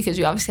down because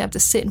you obviously have to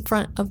sit in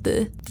front of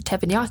the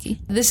teppanyaki.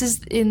 This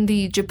is in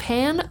the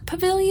Japan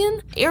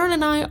Pavilion. Erin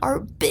and I are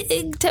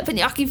big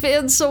teppanyaki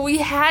fans, so we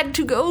had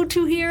to go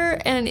to here,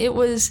 and it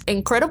was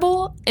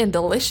incredible and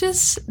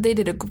delicious. They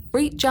did a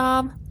great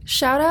job.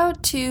 Shout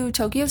out to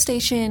Tokyo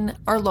Station,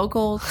 our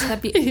local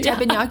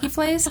teppanyaki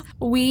place.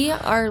 We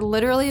are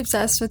literally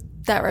obsessed with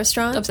that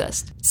restaurant.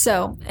 Obsessed.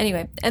 So,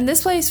 anyway, and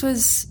this place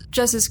was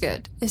just as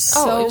good. It's it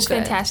so was good.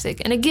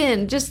 Fantastic. And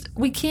again, just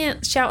we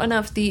can't shout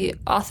enough the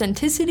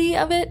authenticity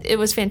of it. It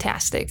was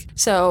fantastic.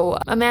 So,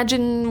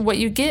 imagine what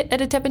you get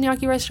at a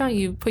teppanyaki restaurant.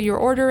 You put your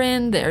order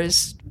in,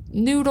 there's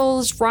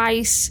noodles,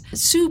 rice,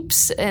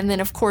 soups, and then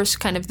of course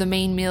kind of the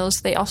main meals.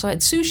 They also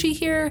had sushi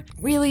here.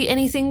 Really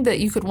anything that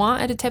you could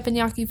want at a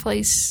teppanyaki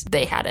place,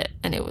 they had it,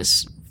 and it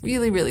was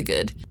really, really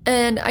good.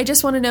 And I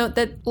just want to note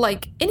that,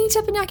 like any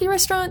teppanyaki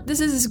restaurant, this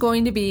is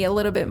going to be a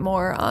little bit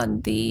more on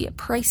the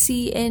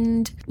pricey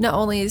end. Not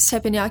only is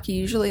teppanyaki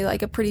usually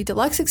like a pretty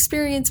deluxe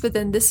experience, but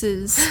then this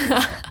is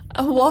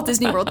a Walt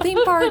Disney World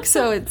theme park,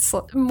 so it's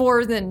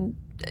more than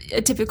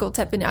a typical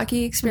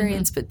teppanyaki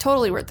experience, but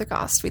totally worth the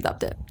cost. We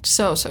loved it.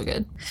 So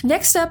good.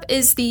 Next up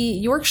is the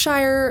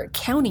Yorkshire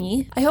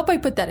County. I hope I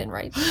put that in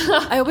right.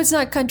 I hope it's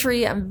not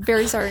country. I'm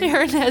very sorry.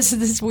 Erin has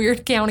this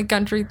weird county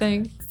country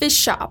thing. Fish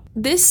shop.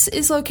 This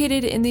is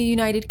located in the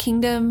United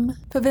Kingdom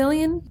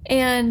Pavilion,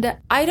 and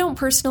I don't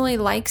personally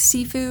like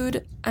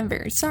seafood. I'm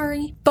very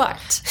sorry.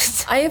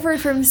 But I have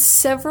heard from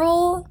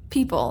several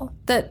people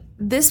that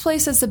this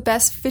place has the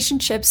best fish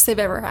and chips they've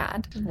ever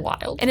had.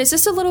 Wild. And it's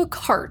just a little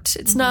cart.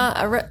 It's not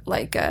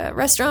like a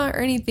restaurant or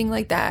anything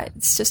like that.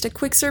 It's just a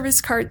quick service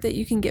cart that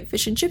you can get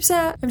fish and chips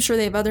at. I'm sure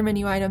they have other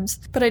menu items,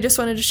 but I just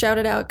wanted to shout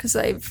it out because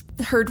I've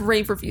heard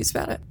rave reviews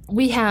about it.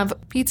 We have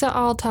Pizza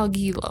al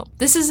Taglio.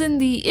 This is in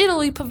the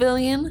Italy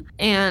Pavilion,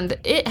 and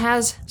it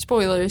has,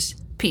 spoilers,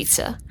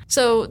 pizza.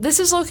 So this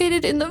is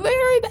located in the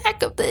very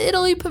back of the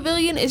Italy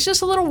Pavilion. It's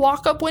just a little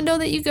walk-up window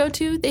that you go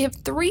to. They have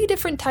 3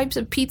 different types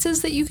of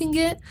pizzas that you can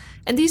get.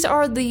 And these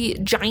are the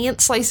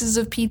giant slices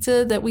of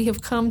pizza that we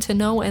have come to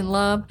know and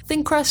love.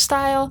 Thin crust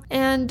style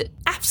and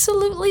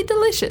absolutely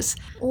delicious.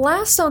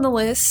 Last on the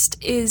list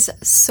is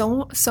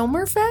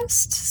Summerfest.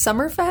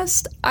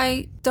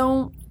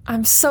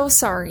 I'm so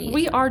sorry.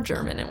 We are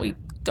German and we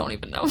don't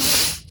even know.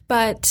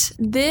 But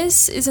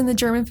this is in the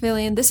German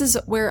Pavilion. This is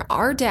where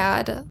our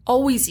dad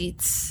always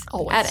eats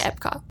at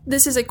Epcot.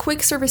 This is a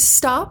quick service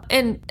stop.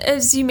 And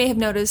as you may have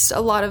noticed,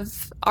 a lot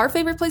of our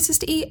favorite places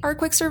to eat are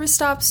quick service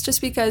stops just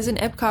because in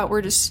Epcot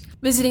we're just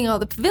visiting all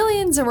the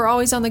pavilions and we're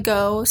always on the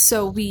go.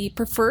 So we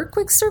prefer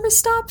quick service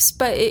stops,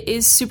 but it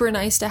is super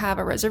nice to have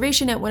a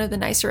reservation at one of the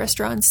nicer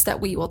restaurants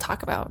that we will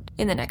talk about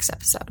in the next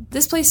episode.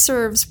 This place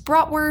serves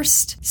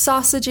bratwurst,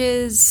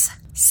 sausages,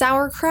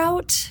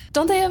 sauerkraut.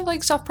 Don't they have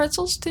like soft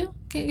pretzels too?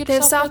 They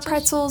have soft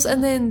pretzels,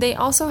 and then they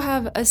also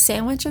have a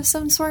sandwich of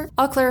some sort.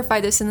 I'll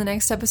clarify this in the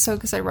next episode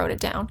because I wrote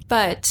it down.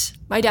 But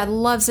my dad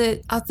loves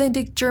it.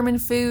 Authentic German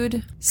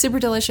food, super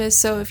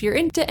delicious. So if you're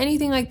into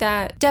anything like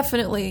that,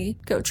 definitely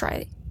go try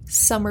it.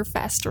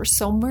 Sommerfest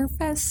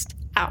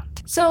out.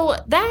 So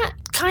that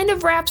kind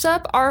of wraps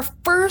up our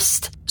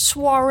first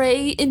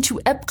soiree into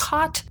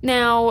Epcot.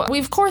 Now, we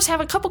of course have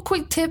a couple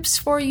quick tips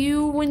for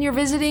you when you're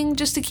visiting,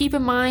 just to keep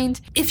in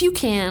mind. If you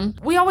can,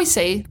 we always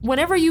say,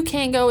 whenever you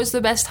can go is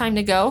the best time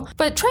to go,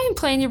 but try and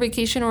plan your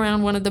vacation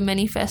around one of the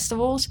many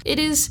festivals. It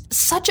is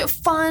such a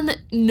fun,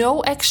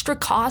 no extra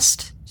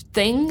cost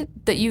thing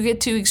that you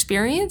get to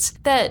experience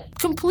that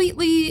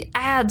completely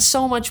adds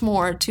so much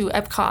more to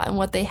Epcot and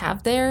what they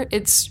have there.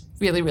 It's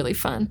really, really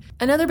fun.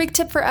 Another big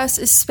tip for us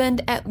is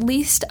spend at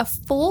least a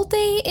full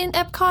day in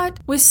Epcot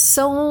with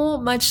so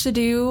much to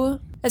do,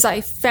 as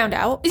I found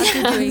out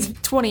after doing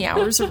 20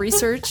 hours of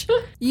research.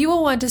 You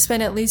will want to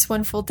spend at least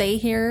one full day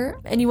here,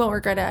 and you won't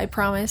regret it, I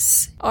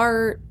promise.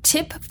 Our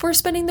tip for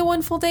spending the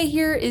one full day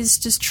here is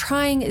just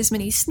trying as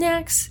many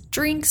snacks,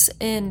 drinks,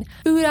 and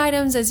food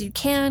items as you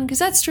can, because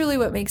that's truly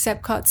what makes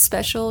Epcot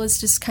special, is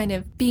just kind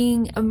of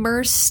being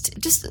immersed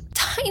just a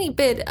tiny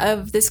bit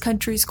of this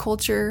country's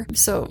culture.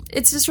 So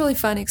it's just really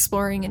fun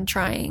exploring and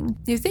trying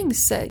new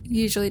things that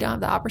you usually don't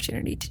have the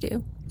opportunity to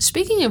do.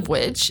 Speaking of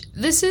which,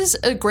 this is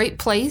a great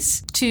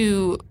place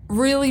to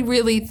really,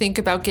 really think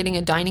about getting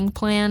a dining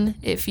plan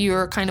if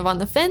you're kind of on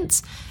the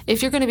fence.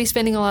 If you're going to be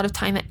spending a lot of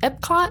time at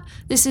Epcot,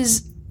 this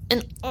is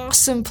an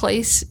awesome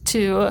place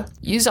to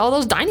use all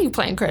those dining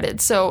plan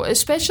credits. So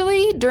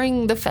especially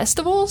during the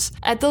festivals,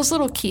 at those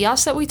little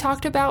kiosks that we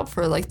talked about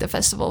for like the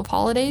Festival of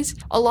Holidays,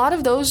 a lot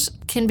of those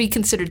can be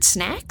considered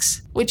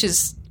snacks, which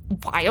is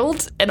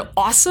wild and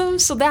awesome.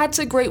 So that's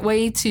a great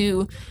way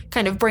to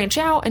kind of branch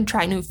out and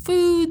try new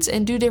foods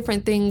and do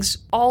different things,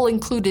 all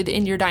included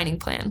in your dining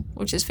plan,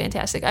 which is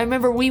fantastic. I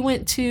remember we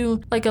went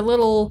to like a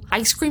little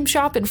ice cream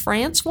shop in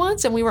France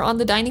once, and we were on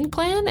the dining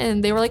plan,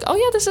 and they were like, oh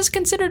yeah, this is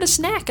considered a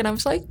snack. And I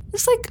was like,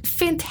 it's like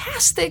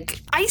fantastic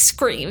ice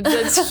cream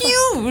that's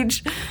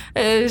huge.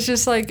 And it's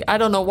just like, I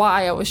don't know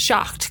why I was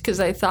shocked, because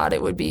I thought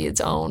it would be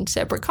its own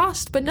separate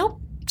cost, but nope.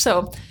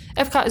 So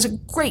Epcot is a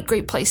great,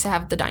 great place to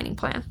have the dining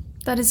plan.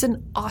 That is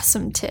an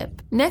awesome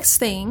tip. Next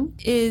thing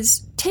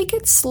is take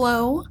it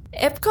slow.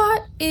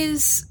 Epcot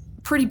is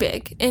pretty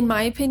big, in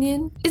my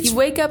opinion. You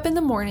wake up in the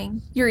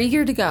morning, you're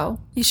eager to go.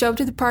 You show up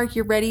to the park,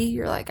 you're ready.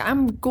 You're like,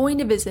 I'm going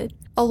to visit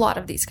a lot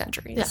of these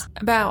countries. Yeah.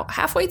 About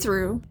halfway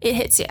through, it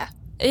hits you.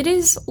 It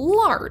is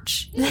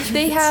large.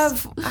 They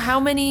have how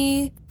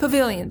many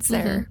pavilions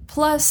there,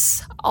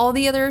 plus all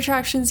the other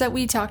attractions that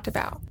we talked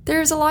about.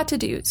 There's a lot to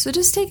do, so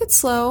just take it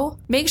slow.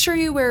 Make sure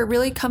you wear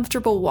really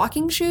comfortable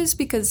walking shoes,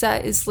 because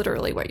that is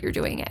literally what you're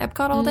doing at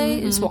Epcot all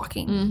day, is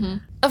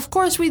walking. Of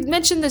course, we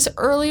mentioned this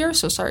earlier,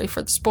 so sorry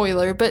for the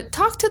spoiler, but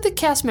talk to the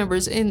cast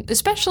members,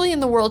 especially in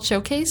the World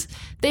Showcase.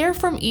 They are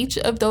from each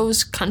of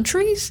those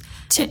countries.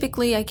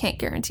 Typically, I can't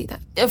guarantee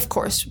that. Of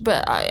course,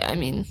 but I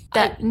mean,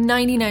 that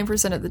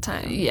 99% of the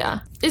time. Yeah.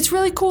 It's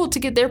really cool to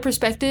get their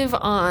perspective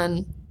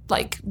on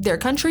like their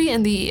country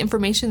and the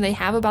information they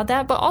have about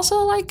that, but also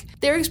like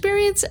their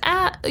experience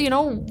at,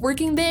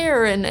 working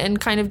there and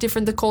kind of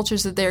different the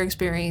cultures that they're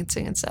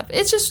experiencing and stuff.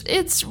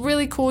 It's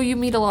really cool. You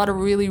meet a lot of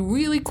really,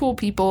 really cool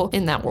people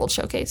in that World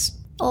Showcase.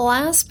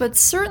 Last but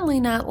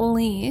certainly not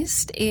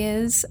least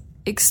is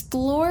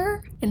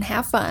explore and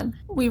have fun.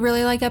 We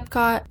really like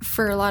Epcot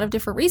for a lot of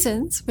different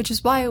reasons, which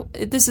is why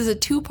this is a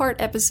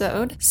 2-part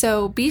episode.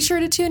 So be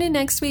sure to tune in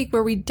next week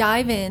where we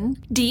dive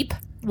in deep.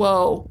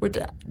 Whoa, we're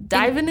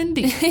diving in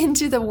deep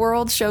into the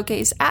World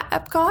Showcase at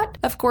Epcot.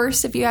 Of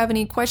course, if you have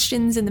any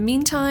questions in the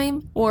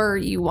meantime, or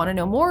you want to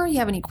know more, you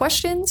have any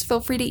questions, feel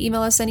free to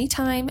email us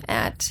anytime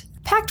at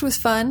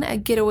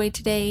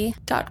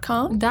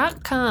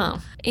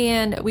packedwithfun@getawaytoday.com.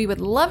 And we would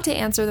love to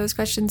answer those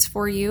questions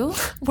for you.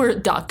 We're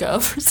at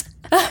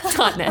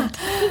 .gov.net.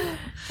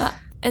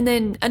 And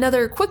then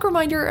another quick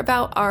reminder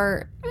about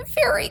our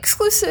very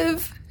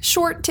exclusive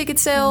short ticket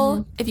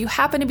sale. If you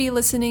happen to be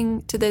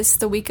listening to this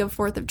the week of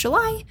 4th of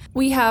July,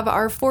 we have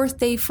our 4th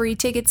day free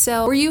ticket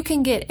sale where you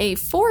can get a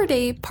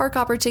 4-day park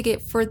hopper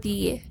ticket for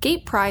the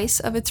gate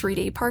price of a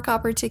 3-day park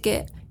hopper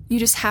ticket. You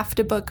just have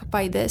to book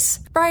by this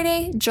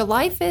Friday,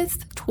 July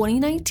 5th,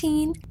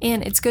 2019,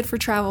 and it's good for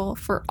travel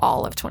for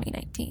all of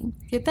 2019.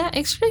 Get that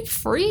extra day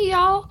free,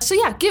 y'all. So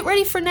yeah, get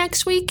ready for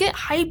next week, get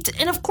hyped,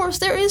 and of course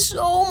there is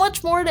so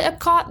much more to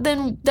Epcot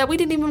than that we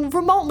didn't even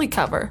remotely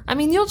cover. I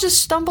mean, you'll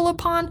just stumble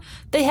upon,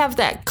 they have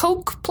that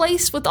Coke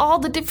place with all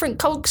the different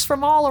Cokes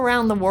from all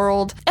around the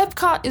world.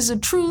 Epcot is a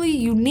truly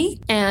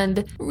unique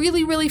and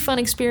really, really fun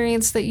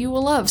experience that you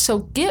will love. So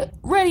get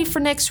ready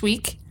for next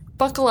week.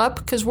 Buckle up,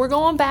 because we're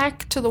going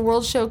back to the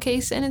World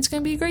Showcase and it's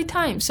going to be a great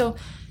time. So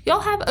y'all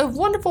have a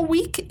wonderful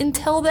week.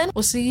 Until then,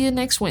 we'll see you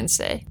next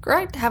Wednesday.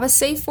 Great. Have a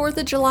safe 4th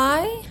of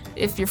July.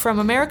 If you're from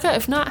America.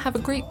 If not, have a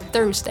great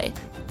Thursday.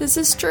 This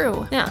is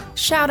true. Yeah.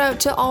 Shout out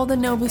to all the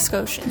Nova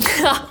Scotians.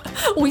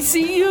 We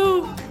see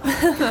you.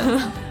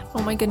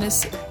 Oh my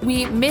goodness.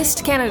 We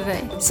missed Canada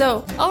Day.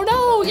 So, oh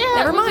no, yeah.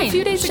 Never mind. A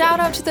few days Shout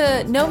ago. out to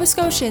the Nova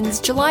Scotians.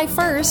 July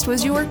 1st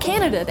was your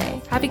Canada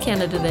Day. Happy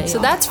Canada Day. So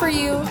that's for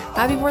you.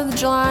 Happy 4th of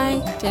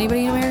July to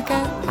anybody in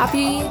America.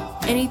 Happy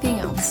anything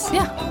else.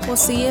 Yeah. We'll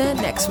see you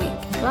next week.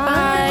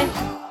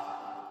 Bye.